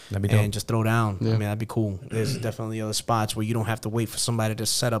 That'd be dope. And just throw down. I Yeah. mean, that'd be cool. There's definitely other spots where you don't have to wait for somebody to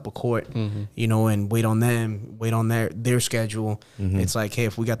set up a court, you know, and wait on them, wait on their schedule. It's like, hey,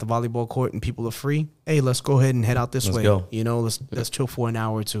 if we got the volleyball court and people are free, hey, let's go ahead and head out this Let's way. go. You know, let's chill for an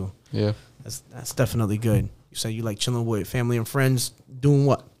hour or two. Yeah. That's definitely good. You say you like chilling with family and friends, doing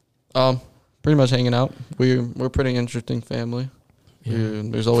what? Pretty much hanging out. We're pretty interesting family.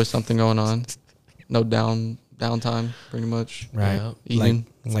 There's always something going on. No downtime, pretty much. Right. Eating.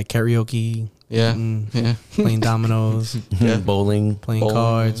 Like karaoke, Yeah. eating, Yeah. playing dominoes, Yeah. Bowling. playing Bowling,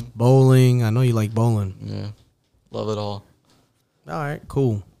 cards, yeah. bowling. I know you like bowling. Yeah. Love it all. All right,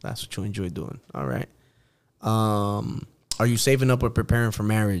 cool. That's what you enjoy doing. All right. Are you saving up or preparing for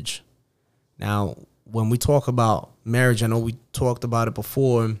marriage? Now, when we talk about marriage, I know we talked about it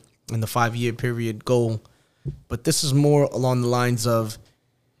before in the 5-year period goal, but this is more along the lines of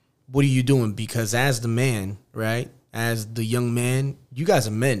what are you doing? Because as the man, right, as the young man, you guys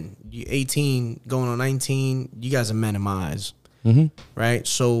are men. You 18 going on 19, you guys are men in my eyes, right?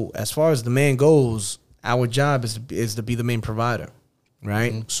 So as far as the man goes, our job is to be the main provider,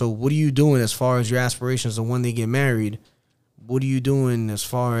 right? So what are you doing as far as your aspirations of when they get married? What are you doing as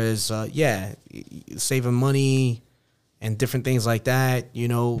far as, saving money and different things like that, you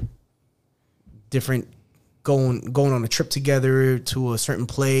know, different going on a trip together to a certain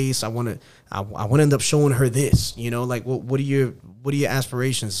place. I want to end up showing her this, you know, like what are your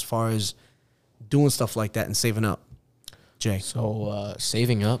aspirations as far as doing stuff like that and saving up, Jay? So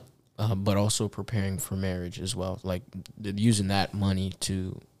saving up, but also preparing for marriage as well. Like using that money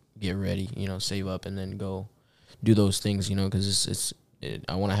to get ready, you know, save up and then go do those things, you know, because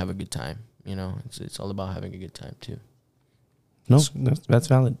I want to have a good time, you know. It's all about having a good time too. No, that's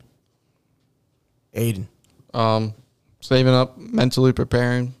valid. Aiden. Saving up, mentally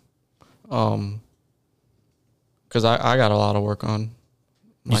preparing. Because I got a lot of work on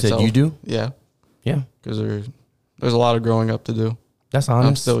You said myself. you do? Yeah. Yeah. Because there's a lot of growing up to do. That's honest.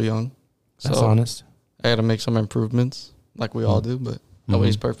 I'm still young. That's so honest. I got to make some improvements like we all do, but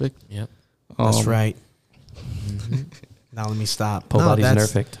nobody's perfect. Yep. That's right. Now let me stop. Nobody's that's-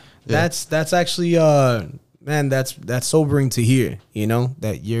 perfect. That's actually man, that's sobering to hear, you know,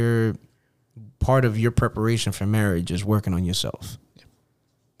 that you're part of your preparation for marriage is working on yourself.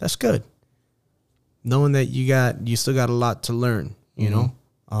 That's good. Knowing that you still got a lot to learn, you know.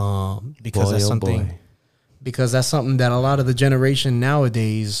 because Boy, that's oh something. boy. Because that's something that a lot of the generation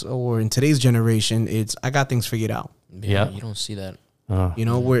nowadays, or in today's generation, it's I got things figured out. Yeah. You don't see that. You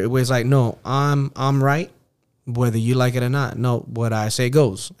know, where it's like, no, I'm right, whether you like it or not. No, what I say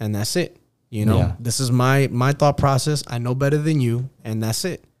goes, and that's it. You know, Yeah. this is my thought process. I know better than you, and that's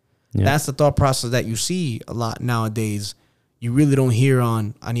it. Yeah. That's the thought process that you see a lot nowadays. You really don't hear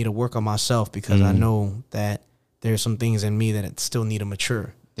on, I need to work on myself because I know that there's some things in me that still need to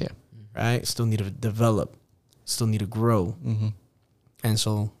mature, Yeah. right? Still need to develop, still need to grow. And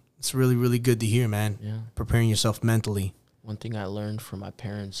so it's really, really good to hear, man. Yeah. Preparing yourself mentally. One thing I learned from my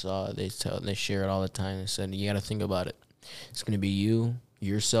parents, they share it all the time. They said you got to think about it. It's gonna be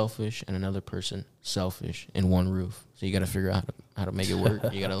you're selfish, and another person selfish in one roof. So you got to figure out how to make it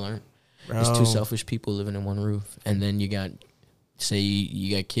work. You got to learn. There's Bro. two selfish people living in one roof, and then you got, say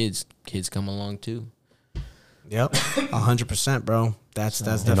you got kids. Kids come along too. Yep, 100%, bro. That's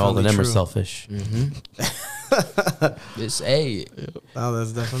definitely And all of them true. are selfish. This a Oh,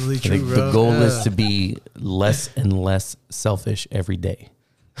 that's definitely I true, think bro. the goal Yeah. is to be less and less selfish every day,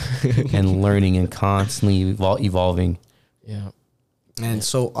 and learning and constantly evolving. yeah. And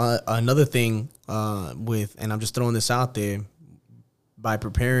so another thing with, and I'm just throwing this out there, by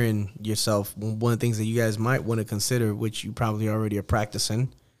preparing yourself, one of the things that you guys might want to consider, which you probably already are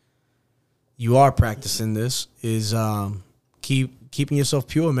practicing, you are practicing this, is keeping yourself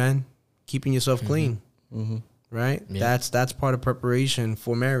pure, man. Keeping yourself clean, right? Yeah. That's part of preparation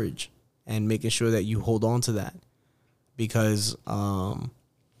for marriage, and making sure that you hold on to that, because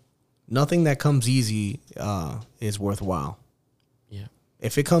nothing that comes easy is worthwhile. Yeah.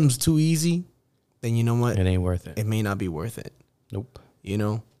 If it comes too easy, then you know what? It ain't worth it. It may not be worth it, Nope. you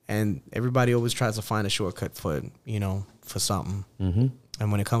know? And everybody always tries to find a shortcut for, for something. Mm-hmm.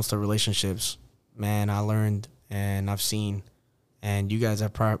 And when it comes to relationships, man, I learned and I've seen, and you guys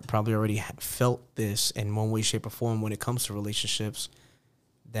have probably already felt this in one way, shape, or form when it comes to relationships,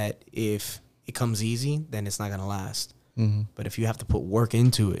 that if it comes easy, then it's not going to last. But if you have to put work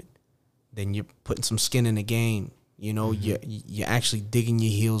into it, then you're putting some skin in the game. You know, you're actually digging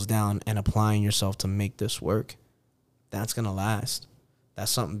your heels down and applying yourself to make this work. That's going to last.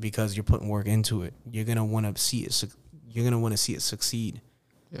 That's something, because you're putting work into it. You're going to want to see it. You're going to want to see it succeed.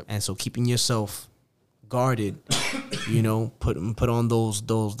 Yep. And so keeping yourself guarded, put on those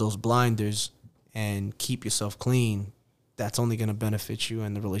blinders and keep yourself clean. That's only going to benefit you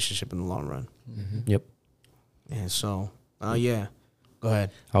and the relationship in the long run. Yep. And so, yeah, go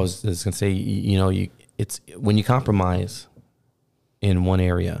ahead. I was just gonna say, it's when you compromise in one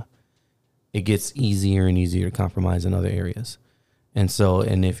area, it gets easier and easier to compromise in other areas. And so,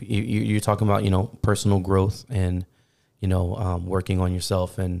 and if you're talking about, personal growth and, working on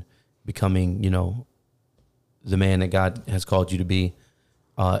yourself and becoming, the man that God has called you to be,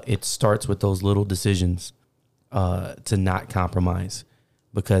 it starts with those little decisions to not compromise,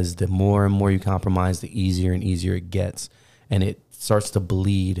 because the more and more you compromise, the easier and easier it gets, and it starts to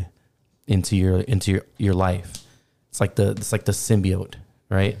bleed into your life. It's like the symbiote,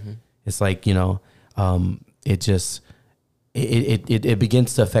 right? It's like, it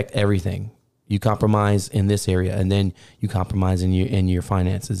begins to affect everything. You compromise in this area, and then you compromise in your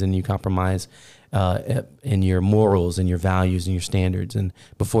finances, and you compromise in your morals and your values and your standards, and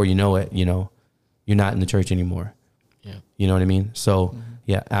before you know it, you're not in the church anymore. Yeah. You know what I mean? So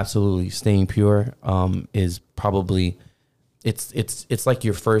yeah, absolutely. Staying pure is probably it's like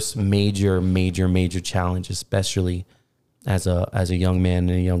your first major challenge, especially as a young man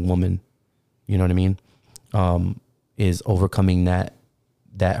and a young woman. You know what I mean? Is overcoming that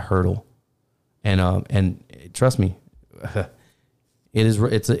hurdle, and trust me,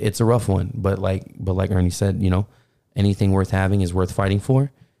 it's a rough one. But like Ernie said, anything worth having is worth fighting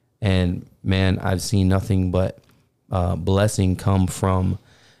for. And man, I've seen nothing but blessing come from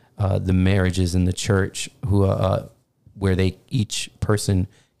the marriages in the church where each person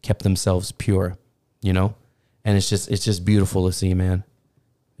kept themselves pure, and it's just beautiful to see, man.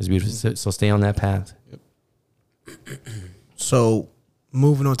 It's beautiful. So stay on that path. So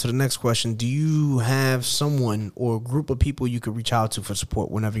moving on to the next question, do you have someone or a group of people you could reach out to for support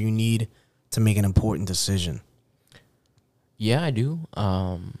whenever you need to make an important decision? Yeah, I do.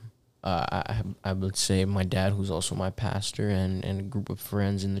 I would say my dad, who's also my pastor, and a group of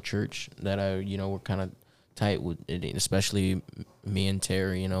friends in the church that we're kind of tight with, especially me and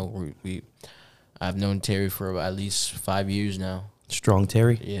Terry. I've known Terry for at least 5 years now. Strong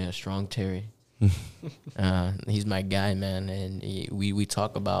Terry. Yeah, strong Terry. He's my guy, man, and we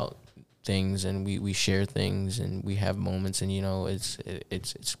talk about things, and we share things, and we have moments, and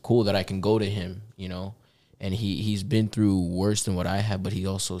it's cool that I can go to him, and he's been through worse than what I have, but he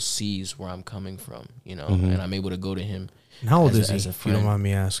also sees where I'm coming from, and I'm able to go to him. And how old as is he, as a if you don't friend. mind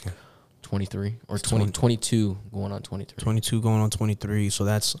me asking? 23 or 22 going on 23. 22 going on 23, so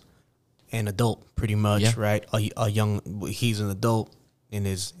that's an adult pretty much, Yeah. right? He's an adult in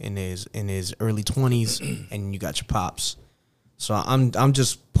his early 20s, and you got your pops. So I'm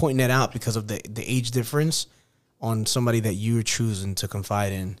just pointing that out because of the age difference on somebody that you're choosing to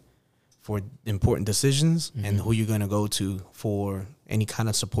confide in for important decisions and who you're going to go to for any kind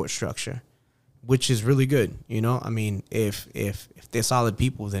of support structure, which is really good. I mean, if they're solid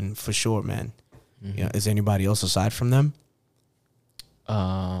people, then for sure, man. Is there anybody else aside from them?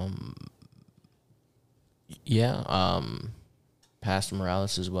 Pastor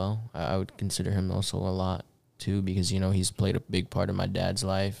Morales as well. I would consider him also a lot too, because he's played a big part of my dad's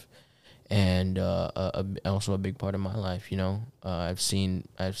life, and also a big part of my life. I've seen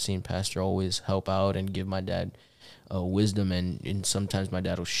Pastor always help out and give my dad wisdom, and sometimes my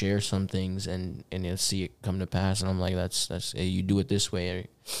dad will share some things, and he'll see it come to pass, and I'm like, that's hey, you do it this way, or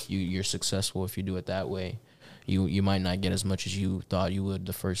you're successful if you do it that way. You might not get as much as you thought you would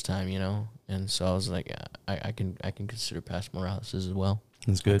the first time, And so I was like, I can consider Pastor Morales as well.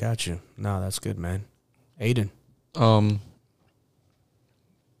 That's good. Got you. No, that's good, man. Aiden.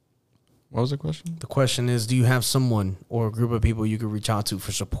 What was the question? The question is, do you have someone or a group of people you could reach out to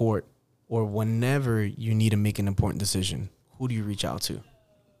for support, or whenever you need to make an important decision? Who do you reach out to?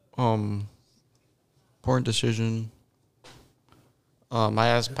 Important decision. I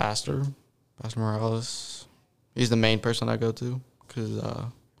asked Pastor Morales. He's the main person I go to because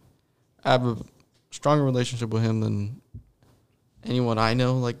I have a stronger relationship with him than anyone I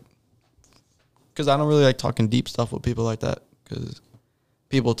know. Like, because I don't really like talking deep stuff with people like that, because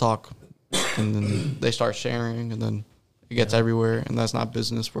people talk and then they start sharing and then it gets everywhere, and that's not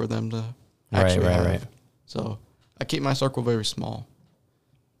business for them to actually have. Right. So I keep my circle very small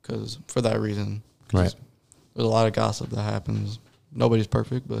because for that reason. Right. There's a lot of gossip that happens. Nobody's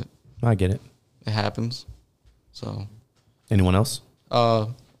perfect, but I get it. It happens. So, anyone else? I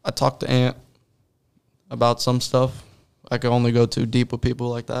talked to Ant about some stuff. I could only go too deep with people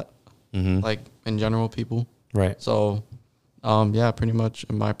like that, like in general people. Right. So, yeah, pretty much.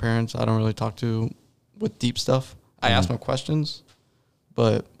 And my parents, I don't really talk to with deep stuff. I ask them questions,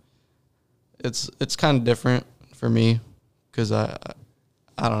 but it's kind of different for me because I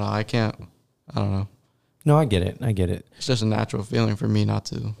don't know. I don't know. No, I get it. It's just a natural feeling for me not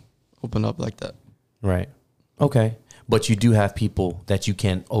to open up like that. Right. Okay. But you do have people that you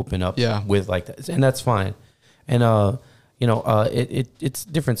can open up with like that. And that's fine. And, it's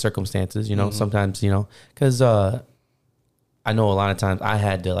different circumstances, sometimes, because I know a lot of times I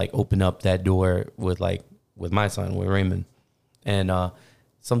had to like open up that door with my son, with Raymond. And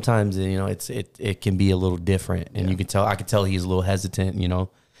sometimes, it can be a little different. And I could tell he's a little hesitant,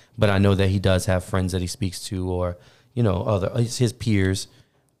 but I know that he does have friends that he speaks to, or, his peers.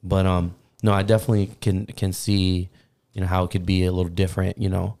 But, no, I definitely can see, how it could be a little different,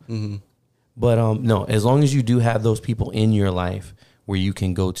 But no, as long as you do have those people in your life where you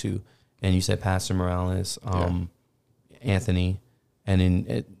can go to, and you said Pastor Morales, Anthony, and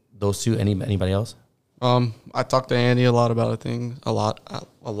in those two, anybody else? I talked to Andy a lot about a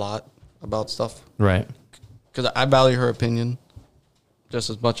lot about stuff. Right. Because I value her opinion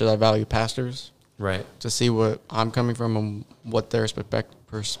just as much as I value pastors. Right. To see what I'm coming from and what their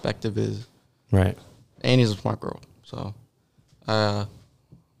perspective is. Right. Annie's a smart girl, so,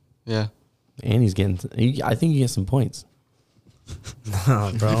 yeah. Annie's I think you get some points.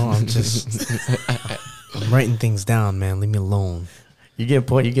 No, bro, I'm writing things down, man. Leave me alone. You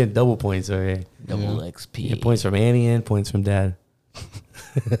get double points, okay? Double XP. You get points from Annie and points from Dad.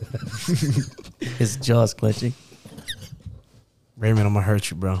 His jaw's clenching. Raymond, I'm gonna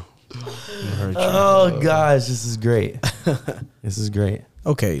hurt you, bro. Oh gosh, this is great. This is great.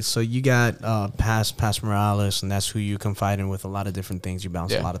 Okay, so you got Pastor Morales, and that's who you confide in with a lot of different things. You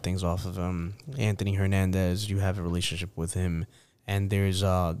bounce a lot of things off of him. Anthony Hernandez, you have a relationship with him, and there's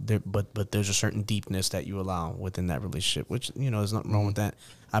but there's a certain deepness that you allow within that relationship, which there's nothing wrong with that.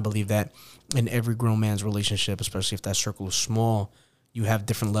 I believe that in every grown man's relationship, especially if that circle is small, you have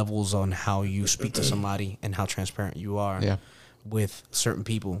different levels on how you speak to somebody and how transparent you are with certain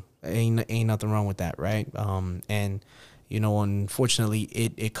people. Ain't nothing wrong with that, right? And unfortunately,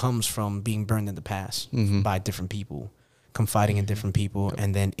 it comes from being burned in the past by different people, confiding in different people,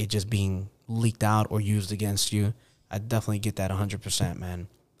 and then it just being leaked out or used against you. I definitely get that 100%, man.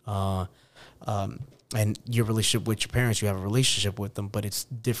 And your relationship with your parents, you have a relationship with them, but it's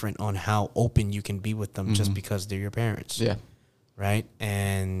different on how open you can be with them just because they're your parents. Yeah. Right?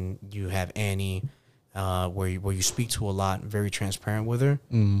 And you have Annie, where you speak to a lot, very transparent with her,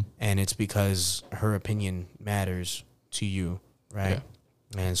 and it's because her opinion matters to you, right?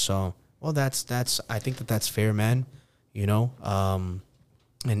 And so, well, that's I think that's fair, man. You know,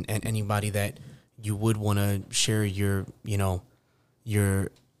 and anybody that you would want to share your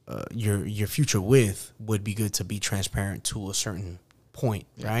future with would be good to be transparent to a certain point,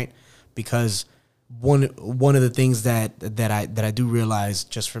 right? Because one of the things that I do realize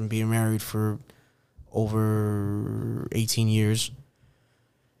just from being married for over 18 years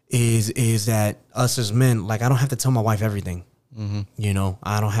is that us as men, like, I don't have to tell my wife everything. You know,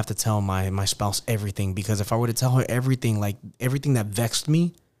 I don't have to tell my spouse everything, because if I were to tell her everything, like everything that vexed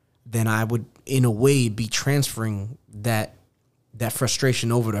me, then I would in a way be transferring that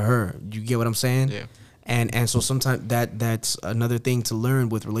frustration over to her. You get what I'm saying? Yeah. And so sometimes that's another thing to learn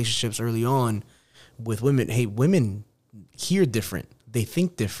with relationships early on with women. Hey, women hear different. They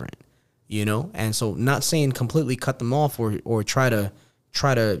think different, you know? And so not saying completely cut them off or try to,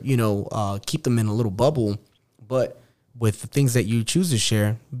 keep them in a little bubble, but with the things that you choose to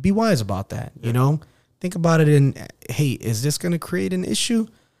share, be wise about that, you know? Think about it in, hey, is this going to create an issue?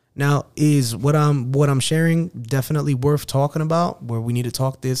 Now, is what I'm sharing definitely worth talking about, where we need to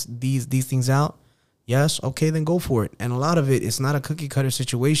talk these things out? Yes, okay, then go for it. And a lot of it, it's not a cookie cutter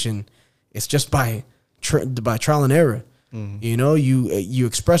situation. It's just by trial and error. You know, you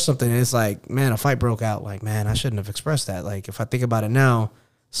express something and it's like, man, a fight broke out. Like, man, I shouldn't have expressed that. Like, if I think about it now,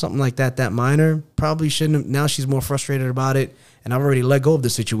 something like that minor, probably shouldn't have. Now she's more frustrated about it, and I've already let go of the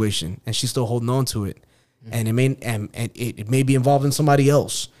situation, and she's still holding on to it. And it may be involving somebody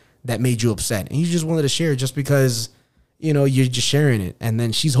else that made you upset, and you just wanted to share it just because, you know, you're just sharing it, and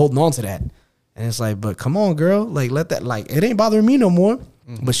then she's holding on to that, and it's like, but come on, girl, like, let that, like, it ain't bothering me no more,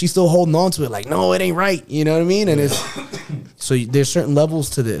 but she's still holding on to it, like, no, it ain't right, you know what I mean? And it's so there's certain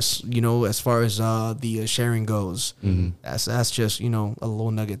levels to this, you know, as far as the sharing goes. That's just, you know, a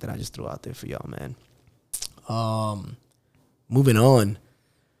little nugget that I just threw out there for y'all, man. Moving on.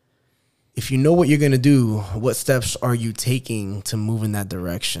 If you know what you're going to do, what steps are you taking to move in that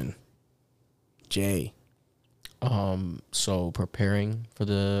direction? Jay. So preparing for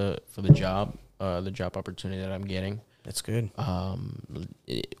the job opportunity that I'm getting. That's good.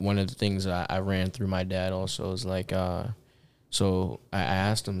 One of the things I ran through my dad also is like, so I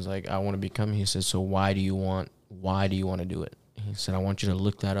asked him, like, I want to become, he said, so why do you want to do it? He said, I want you to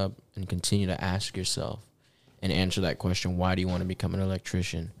look that up and continue to ask yourself and answer that question. Why do you want to become an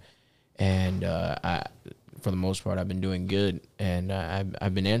electrician? And for the most part, I've been doing good, and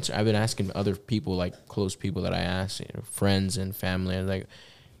I've been asking other people, like close people that I ask, you know, friends and family. I'm like,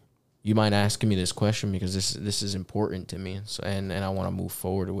 you mind asking me this question because this is important to me, so and I want to move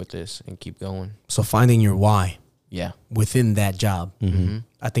forward with this and keep going. So finding your why, within that job,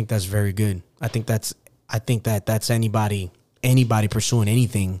 I think that's very good. I think that's anybody pursuing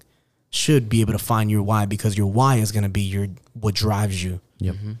anything should be able to find your why, because your why is going to be what drives you.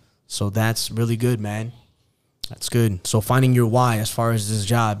 Yep. So that's really good, man. That's good. So finding your why as far as this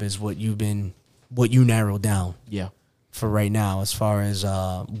job is what you narrowed down. Yeah. For right now, as far as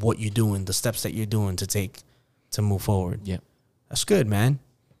what you're doing, the steps that you're doing to move forward. Yeah. That's good, man.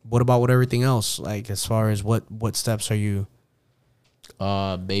 What about everything else? Like, as far as what steps are you?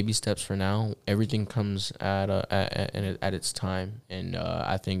 Baby steps for now. Everything comes at its time, and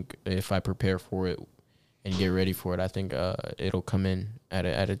I think if I prepare for it and get ready for it, I think it'll come in at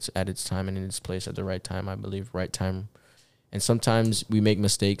its time and in its place at the right time. I believe right time. And sometimes we make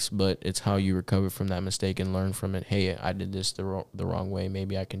mistakes, but it's how you recover from that mistake and learn from it. Hey, I did this the wrong way.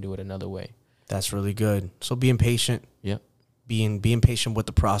 Maybe I can do it another way. That's really good. So being patient. Yeah. Being patient with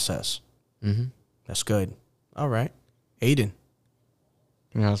the process. Mm-hmm. That's good. All right. Aiden.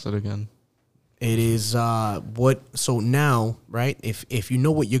 Can you ask it again? It is so now, right? If you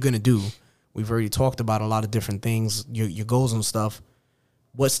know what you're gonna do, we've already talked about a lot of different things, your goals and stuff.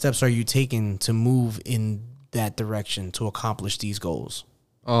 What steps are you taking to move in that direction to accomplish these goals?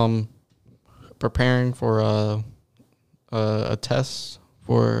 Preparing for a test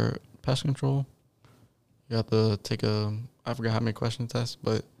for pest control. You have to take I forgot how many question test,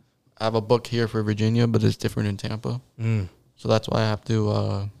 but I have a book here for Virginia, but it's different in Tampa. So that's why I have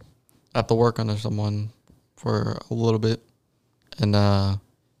to work under someone for a little bit, and I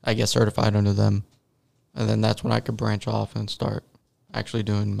get certified under them, and then that's when I could branch off and start actually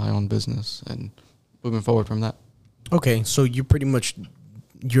doing my own business and moving forward from that. Okay, so you're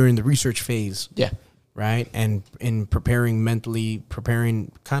in the research phase. Yeah. Right? And in preparing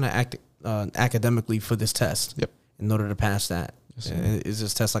kind of academically for this test. Yep. In order to pass that. Yes, is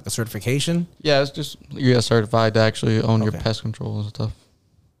this test like a certification? Yeah, it's just you get certified to actually own your Okay. pest control and stuff.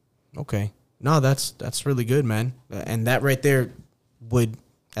 Okay. No, that's really good, man. And that right there would,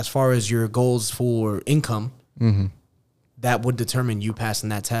 as far as your goals for income, that would determine you passing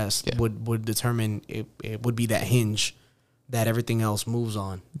that test. Yeah. Would determine it would be that hinge that everything else moves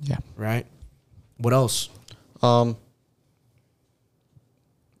on. Yeah. Right. What else? Um.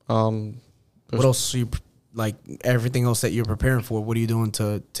 What else? Like everything else that you're preparing for. What are you doing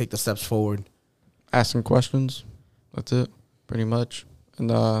to take the steps forward? Asking questions. That's it, pretty much.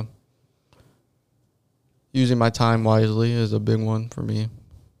 And using my time wisely is a big one for me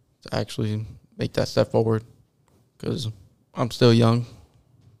to actually make that step forward. Because I'm still young.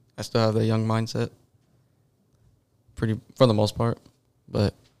 I still have that young mindset. For the most part.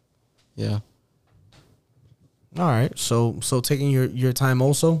 But, yeah. All right. So taking your time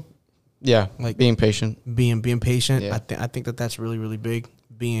also. Yeah, Like being patient. Being patient. Yeah. I think that's really, really big.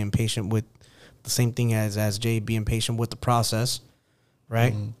 Being patient with the same thing as Jay, being patient with the process,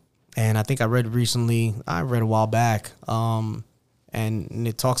 right? And I think I read a while back, and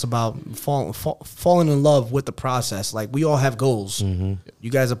it talks about falling in love with the process. Like, we all have goals.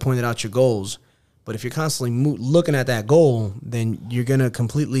 You guys have pointed out your goals, but if you're constantly looking at that goal, then you're gonna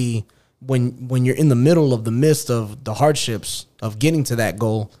completely, when you're in the midst of the hardships of getting to that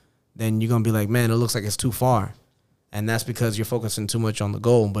goal, then you're going to be like, man, it looks like it's too far. And that's because you're focusing too much on the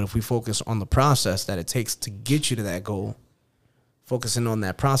goal. But if we focus on the process that it takes to get you to that goal, focusing on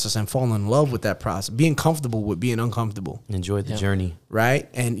that process and falling in love with that process, being comfortable with being uncomfortable. Enjoy the journey. Right?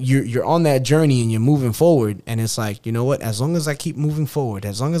 And you're on that journey and you're moving forward. And it's like, you know what? As long as I keep moving forward,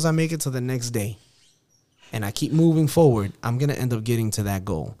 as long as I make it to the next day and I keep moving forward, I'm going to end up getting to that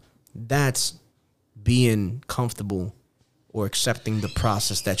goal. That's being comfortable or accepting the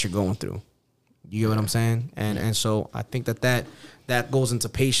process that you're going through. You get what I'm saying? And so I think that goes into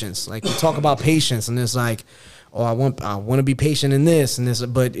patience. Like, we talk about patience and it's like, oh, I want to be patient in this and this.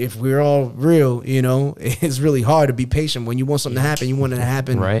 But if we're all real, you know, it's really hard to be patient. When you want something to happen, you want it to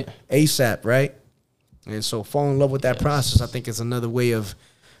happen Right. ASAP, right? And so fall in love with that process, I think, is another way of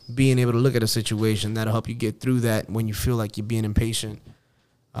being able to look at a situation that'll help you get through that when you feel like you're being impatient.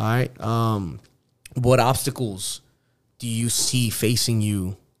 All right. What obstacles do you see facing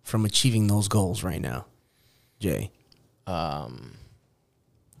you from achieving those goals right now, Jay?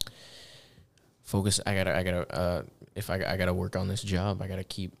 Focus. I gotta work on this job. I gotta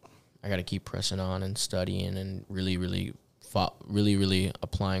keep pressing on and studying and really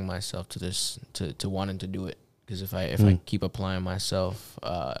applying myself to this, to wanting to do it. Because if I keep applying myself,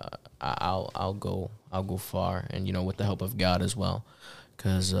 I'll go far, and, you know, with the help of God as well.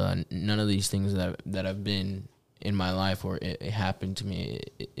 Because none of these things that I've been in my life, or it happened to me,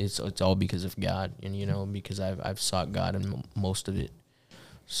 it's all because of God, and, you know, because I've sought God in most of it.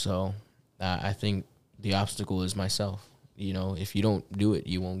 So I think the obstacle is myself. You know, if you don't do it,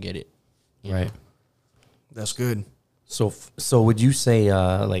 you won't get it. Right. know? That's good. So would you say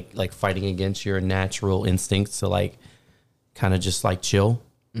like fighting against your natural instincts to like kind of just like chill?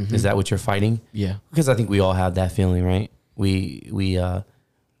 Mm-hmm. Is that what you're fighting? Yeah. Because I think we all have that feeling, right? We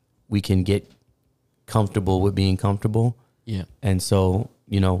can get comfortable with being comfortable. Yeah. And so,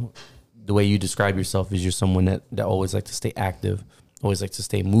 you know, the way you describe yourself is you're someone that always like to stay active, always like to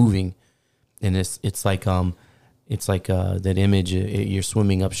stay moving. And it's like that image, you're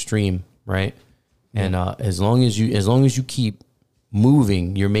swimming upstream, right? Yeah. And as long as you keep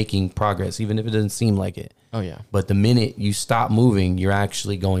moving, you're making progress, even if it doesn't seem like it. Oh yeah. But the minute you stop moving, you're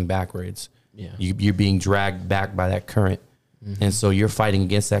actually going backwards. Yeah. You're being dragged back by that current. Mm-hmm. And so you're fighting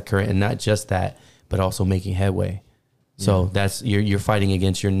against that current, and not just that, but also making headway. Yeah. So that's you're fighting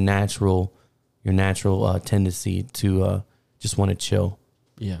against your natural tendency to just want to chill.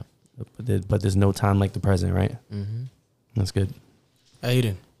 Yeah. But there's no time like the present, right? Mm-hmm. That's good.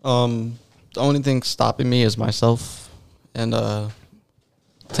 Aiden. The only thing stopping me is myself, and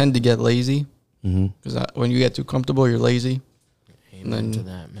tend to get lazy. Because when you get too comfortable, you're lazy. Amen to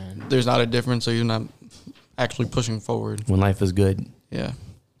that, man. There's not a difference, so you're not actually pushing forward. When life is good. Yeah.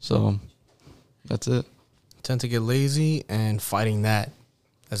 So that's it. Tend to get lazy, and fighting that.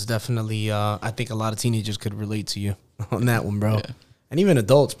 That's definitely, I think a lot of teenagers could relate to you on that one, bro. Yeah. And even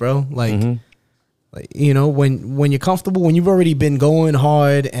adults, bro. Like, like, you know, when you're comfortable, when you've already been going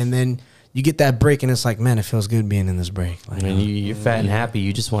hard, and then you get that break, and it's like, man, it feels good being in this break. Like, and you're fat and happy.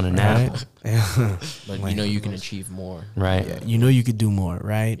 You just want to nap. Right? Yeah. But you know you can achieve more. Right. Yeah, you know you could do more,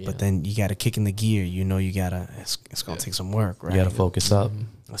 right? Yeah. But then you got to kick in the gear. You know you got to, it's going to take some work, right? You got to focus up.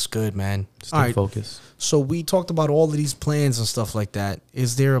 That's good, man. Stay focused. So we talked about all of these plans and stuff like that.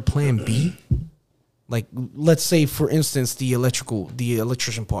 Is there a plan B? Like, let's say, for instance, the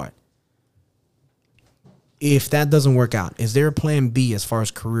electrician part. if that doesn't work out, is there a plan B as far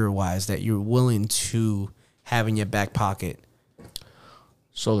as career wise that you're willing to have in your back pocket?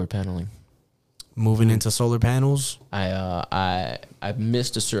 Solar paneling. Moving into solar panels? I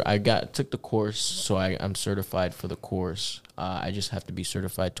missed took the course, so I'm certified for the course. I just have to be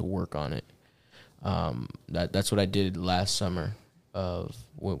certified to work on it. That's what I did last summer.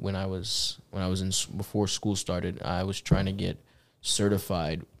 When I was before school started, I was trying to get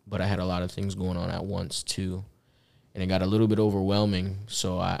certified, but I had a lot of things going on at once too, and it got a little bit overwhelming.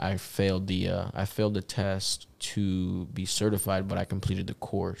 So I failed the test to be certified, but I completed the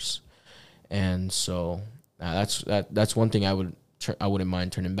course. And so that's one thing I wouldn't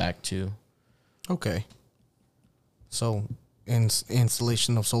mind turning back to. Okay. So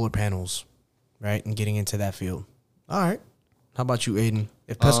installation of solar panels, right, and getting into that field. All right. How about you, Aiden?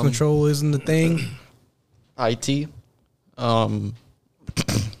 If pest control isn't the thing, IT.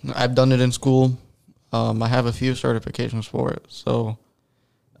 I've done it in school. I have a few certifications for it, so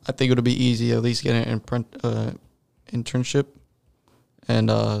I think it'll be easy. At least get an internship.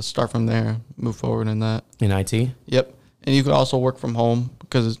 And start from there, move forward in that. In IT? Yep. And you could also work from home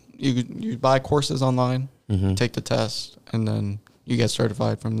because you buy courses online, take the test, and then you get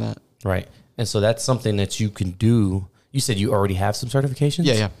certified from that. Right. And so that's something that you can do. You said you already have some certifications?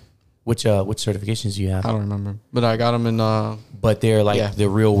 Yeah. Which certifications do you have? I don't remember, but I got them in. But they're like the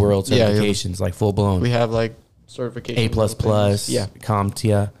real world certifications, like full blown. We have like certifications. A++, yeah.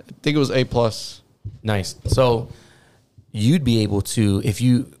 CompTIA. I think it was A+. Nice. So you'd be able to,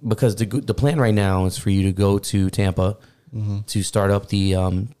 because the plan right now is for you to go to Tampa to start up the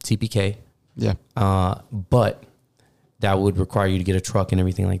TPK. Yeah. But that would require you to get a truck and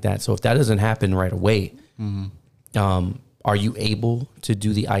everything like that. So if that doesn't happen right away, are you able to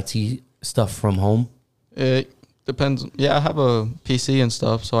do the IT stuff from home? It depends. Yeah, I have a PC and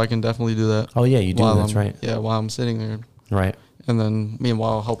stuff, so I can definitely do that. Oh, yeah, you do. That's right. Yeah, while I'm sitting there. Right. And then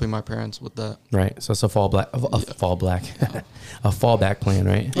meanwhile helping my parents with that. Right. So it's a fallback plan,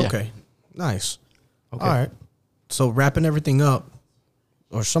 right? Yeah. Okay. Nice. Okay. All right. So wrapping everything up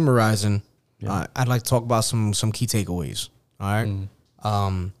or summarizing, I'd like to talk about some key takeaways. All right.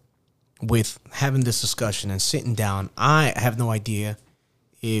 With having this discussion and sitting down, I have no idea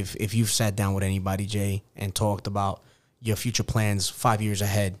if you've sat down with anybody, Jay, and talked about your future plans 5 years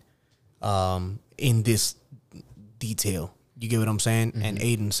ahead in this detail. You get what I'm saying? And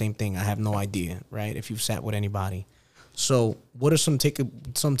Aiden, same thing. I have no idea, right? If you've sat with anybody. So what are some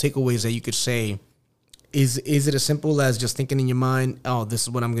takeaways that you could say? Is it as simple as just thinking in your mind, oh, this is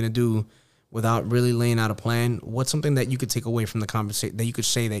what I'm going to do, without really laying out a plan? What's something that you could take away from the conversation, that you could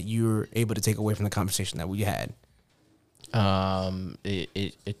say that you're able to take away from the conversation that we had?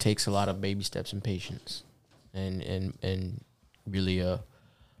 It takes a lot of baby steps and patience, and really I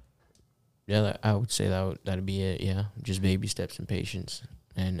would say that'd be it. Yeah, just baby steps and patience,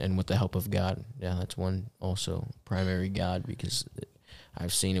 and with the help of God. Yeah, that's one also primary God, because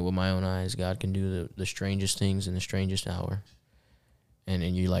I've seen it with my own eyes. God can do the strangest things in the strangest hour.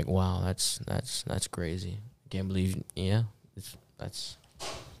 And you're like, wow, that's crazy. Can't believe, that's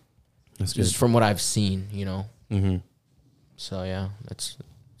just good. From what I've seen, you know. Mm-hmm. So yeah, that's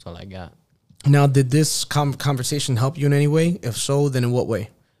all I got. Now, did this conversation help you in any way? If so, then in what way?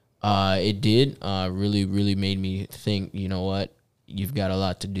 It did. Really, really made me think. You know what? You've got a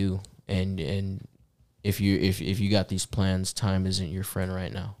lot to do, and if you got these plans, time isn't your friend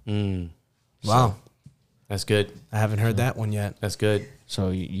right now. Wow. That's good. I haven't heard that one yet. That's good.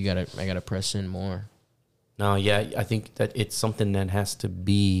 So I gotta press in more. No, yeah, I think that it's something that has to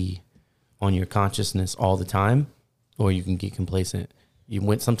be on your consciousness all the time, or you can get complacent.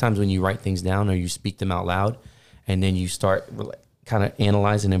 Sometimes when you write things down or you speak them out loud, and then you start kind of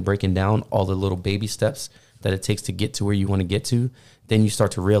analyzing and breaking down all the little baby steps that it takes to get to where you want to get to, then you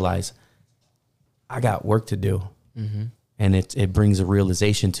start to realize, I got work to do. And it brings a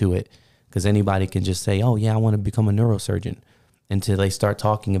realization to it. Because anybody can just say, oh, yeah, I want to become a neurosurgeon, until they start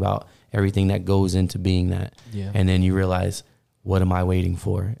talking about everything that goes into being that. Yeah. And then you realize, what am I waiting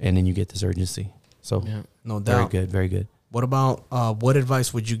for? And then you get this urgency. So, no doubt. Very good, very good. What about, what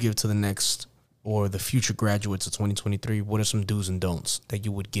advice would you give to the next or the future graduates of 2023? What are some do's and don'ts that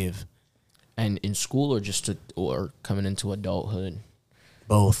you would give? And in school or coming into adulthood?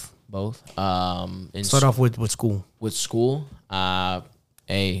 Both. Start off with school. With school,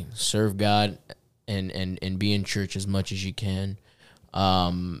 serve God and be in church as much as you can.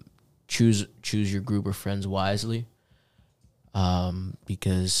 Choose your group of friends wisely.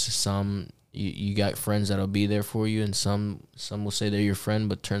 Because you got friends that'll be there for you, and some will say they're your friend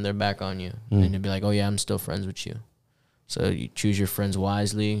but turn their back on you, and they'll be like, oh yeah, I'm still friends with you. So you choose your friends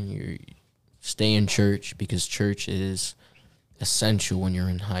wisely. stay in church, because church is essential when you're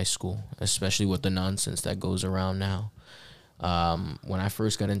in high school, especially with the nonsense that goes around now. When I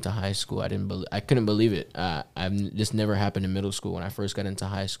first got into high school, I couldn't believe it. This never happened in middle school. When I first got into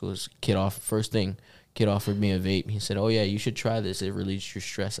high school, kid offered me a vape. He said, "Oh yeah, you should try this. It relieves your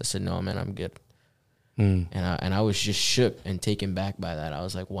stress." I said, "No, man, I'm good." And I was just shook and taken back by that. I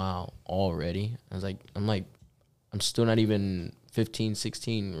was like, "Wow, already?" I'm still not even 15,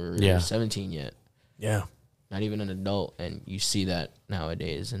 16 or 17 yet. Yeah. Not even an adult, and you see that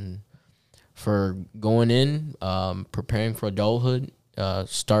nowadays. And for going in, preparing for adulthood,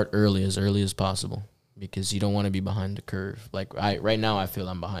 start early as possible, because you don't want to be behind the curve. Like right now, I feel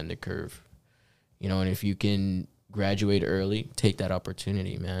I'm behind the curve, and if you can graduate early, take that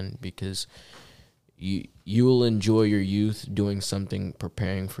opportunity, man, because you will enjoy your youth doing something,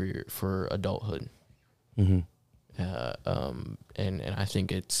 preparing for adulthood. Mm-hmm. And I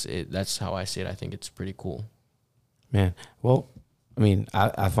think that's how I see it. I think it's pretty cool. Man, well, I mean,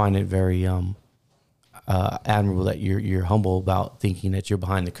 I find it very admirable that you're humble about thinking that you're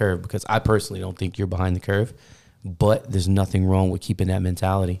behind the curve, because I personally don't think you're behind the curve, but there's nothing wrong with keeping that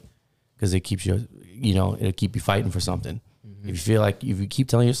mentality, because it keeps you, it'll keep you fighting for something. Mm-hmm. If you keep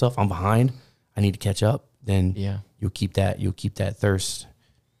telling yourself, I'm behind, I need to catch up, then you'll keep that thirst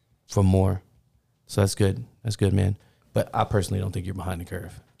for more. So that's good. That's good, man. But I personally don't think you're behind the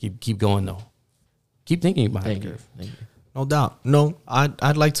curve. Keep going though. Keep thinking you're behind the curve. Thank you. No doubt. No,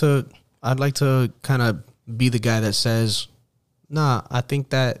 I'd like to kind of be the guy that says, nah, I think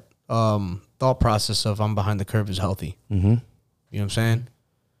that thought process of I'm behind the curve is healthy. Mm-hmm. You know what I'm saying?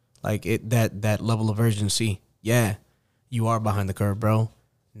 Like that level of urgency. Yeah, you are behind the curve, bro.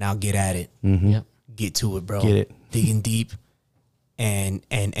 Now get at it. Mm-hmm. Yep. Get to it, bro. Get it. Digging deep and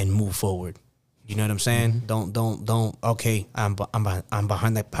move forward. You know what I'm saying? Mm-hmm. Don't. Okay, I'm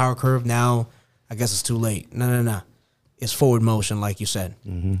behind that power curve now. I guess it's too late. No. It's forward motion, like you said.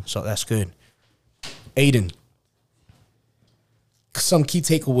 Mm-hmm. So that's good. Aiden, some key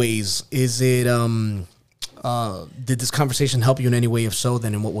takeaways. Is it did this conversation help you in any way? If so,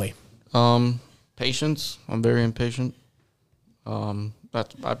 then in what way? Patience. I'm very impatient.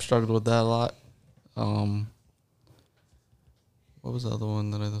 I've struggled with that a lot. What was the other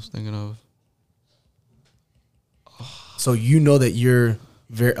one that I was thinking of? So you know that you're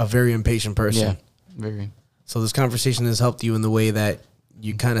a very impatient person. Yeah, very. So this conversation has helped you in the way that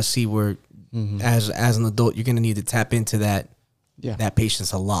you kind of see where, as an adult, you're going to need to tap into that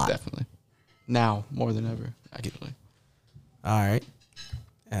patience a lot. Definitely. Now more than ever, actually. All right.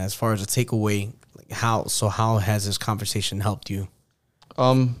 As far as a takeaway, how has this conversation helped you?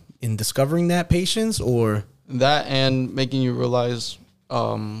 In discovering that patience, or that, and making you realize,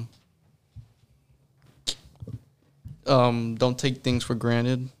 don't take things for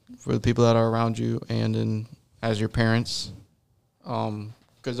granted for the people that are around you and as your parents,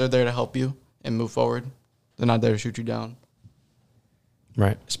 because they're there to help you and move forward. They're not there to shoot you down.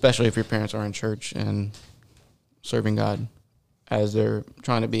 Right. Especially if your parents are in church and serving God, as they're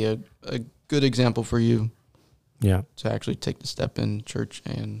trying to be a good example for you. Yeah. To actually take the step in church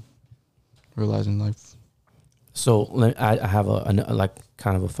and realizing life. So I have a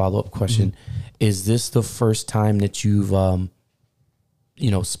kind of a follow-up question. Mm-hmm. Is this the first time that you've,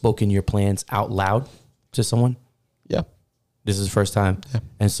 spoken your plans out loud to someone? Yeah. This is the first time. Yeah.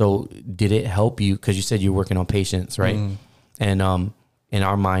 And so did it help you? Because you said you're working on patience, right? Mm. And in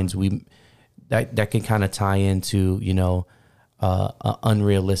our minds, that can kind of tie into, an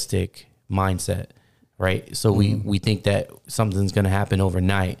unrealistic mindset, right? So we think that something's going to happen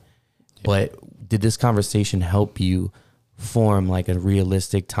overnight. Yeah. But did this conversation help you form like a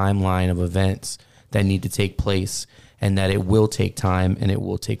realistic timeline of events that need to take place, and that it will take time and it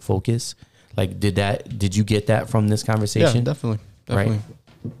will take focus? Like, did you get that from this conversation? Yeah, definitely. Right.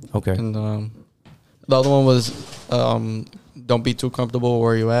 Okay. And the other one was, don't be too comfortable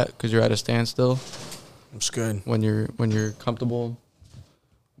where you're at, because you're at a standstill. That's good. When you're comfortable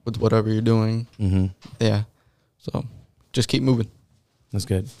with whatever you're doing. Mm-hmm. Yeah. So just keep moving. That's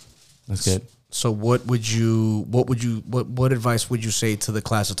good. That's good. So what advice would you say to the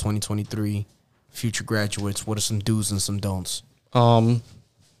class of 2023 future graduates? What are some do's and some don'ts? Don't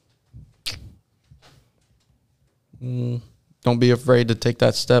be afraid to take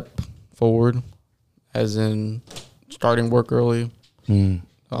that step forward, as in starting work early,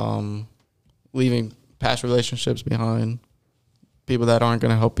 leaving past relationships behind, people that aren't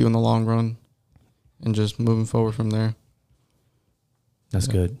going to help you in the long run, and just moving forward from there. That's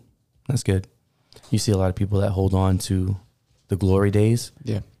good. That's good. You see a lot of people that hold on to the glory days,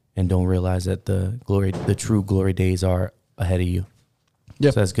 and don't realize that the true glory days are ahead of you. Yeah,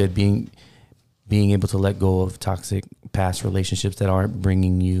 so that's good. Being being able to let go of toxic past relationships that aren't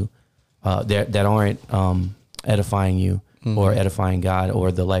bringing you, that aren't edifying you or edifying God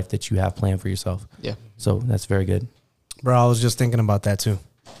or the life that you have planned for yourself. Yeah. So that's very good. Bro, I was just thinking about that too.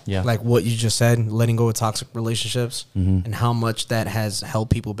 Yeah. Like what you just said, letting go of toxic relationships and how much that has held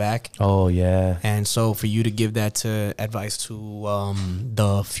people back. Oh, yeah. And so for you to give that to advice to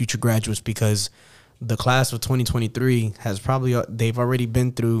the future graduates, because the class of 2023 has probably, they've already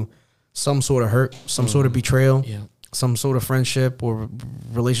been through some sort of hurt, some sort of betrayal, Yeah. some sort of friendship or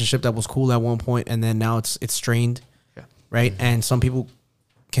relationship that was cool at one point, and then now it's strained, right? And some people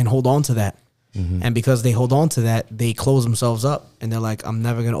can hold on to that. And because they hold on to that, they close themselves up, and they're like, I'm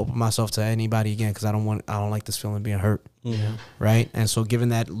never going to open myself to anybody again because I don't like this feeling of being hurt. Right. And so giving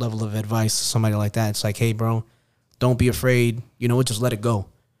that level of advice to somebody like that, it's like, hey, bro, don't be afraid. You know what? Just let it go.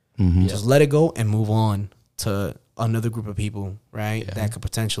 Just let it go and move on to another group of people, right? That could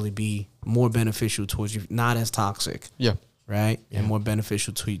potentially be more beneficial towards you, not as toxic. Yeah. Right. And more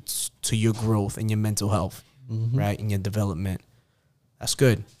beneficial to your growth and your mental health, right? And your development. That's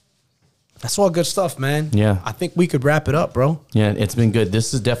good. That's all good stuff, man. Yeah. I think we could wrap it up, bro. Yeah, it's been good.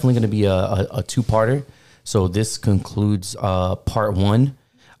 This is definitely going to be a two-parter. So this concludes part one.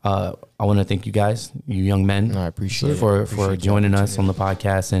 I want to thank you guys, you young men, No, I appreciate it. for joining us on the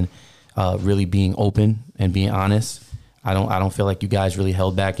podcast and really being open and being honest. I don't feel like you guys really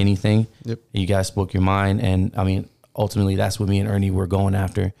held back anything. Yep. You guys spoke your mind, and I mean, ultimately, that's what me and Ernie were going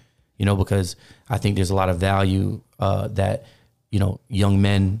after. You know, because I think there's a lot of value that young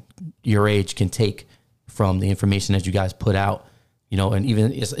men your age can take from the information that you guys put out, and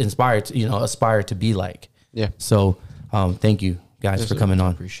even aspire to be like. Yeah. So thank you guys for coming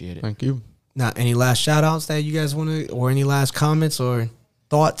on. Appreciate it. Thank you. Now, any last shout outs that you guys want to, or any last comments or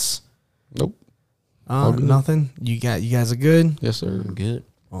thoughts? Nope. Nothing. You guys are good. Yes, sir. I'm good.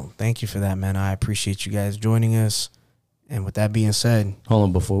 Well, thank you for that, man. I appreciate you guys joining us. And with that being said, Hold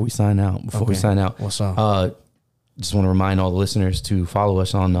on, before we sign out, what's up? Just want to remind all the listeners to follow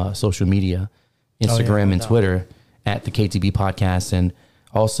us on social media, Instagram and Twitter at the KTB Podcast. And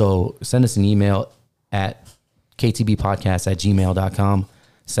also send us an email at ktbpodcast@gmail.com.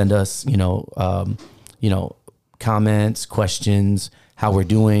 Send us, comments, questions, how we're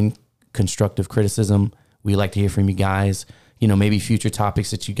doing, constructive criticism. We like to hear from you guys. Maybe future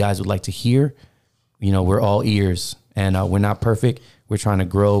topics that you guys would like to hear. We're all ears, and we're not perfect. We're trying to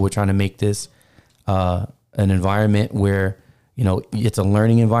grow. We're trying to make this an environment where, it's a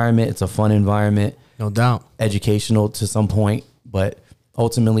learning environment. It's a fun environment. No doubt. Educational to some point, but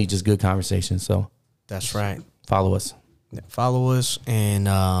ultimately just good conversation. So That's right. follow us. Follow us and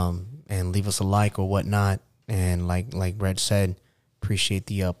leave us a like or whatnot. And like Reg said, appreciate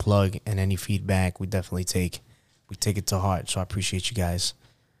the plug and any feedback. We definitely take it to heart. So I appreciate you guys.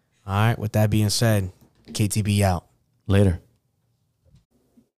 All right. With that being said, KTB out. Later.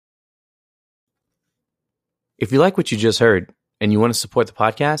 If you like what you just heard and you want to support the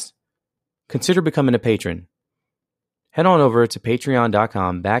podcast, consider becoming a patron. Head on over to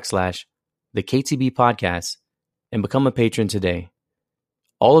patreon.com/the KTB Podcast and become a patron today.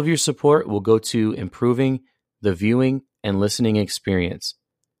 All of your support will go to improving the viewing and listening experience.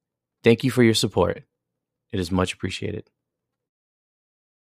 Thank you for your support. It is much appreciated.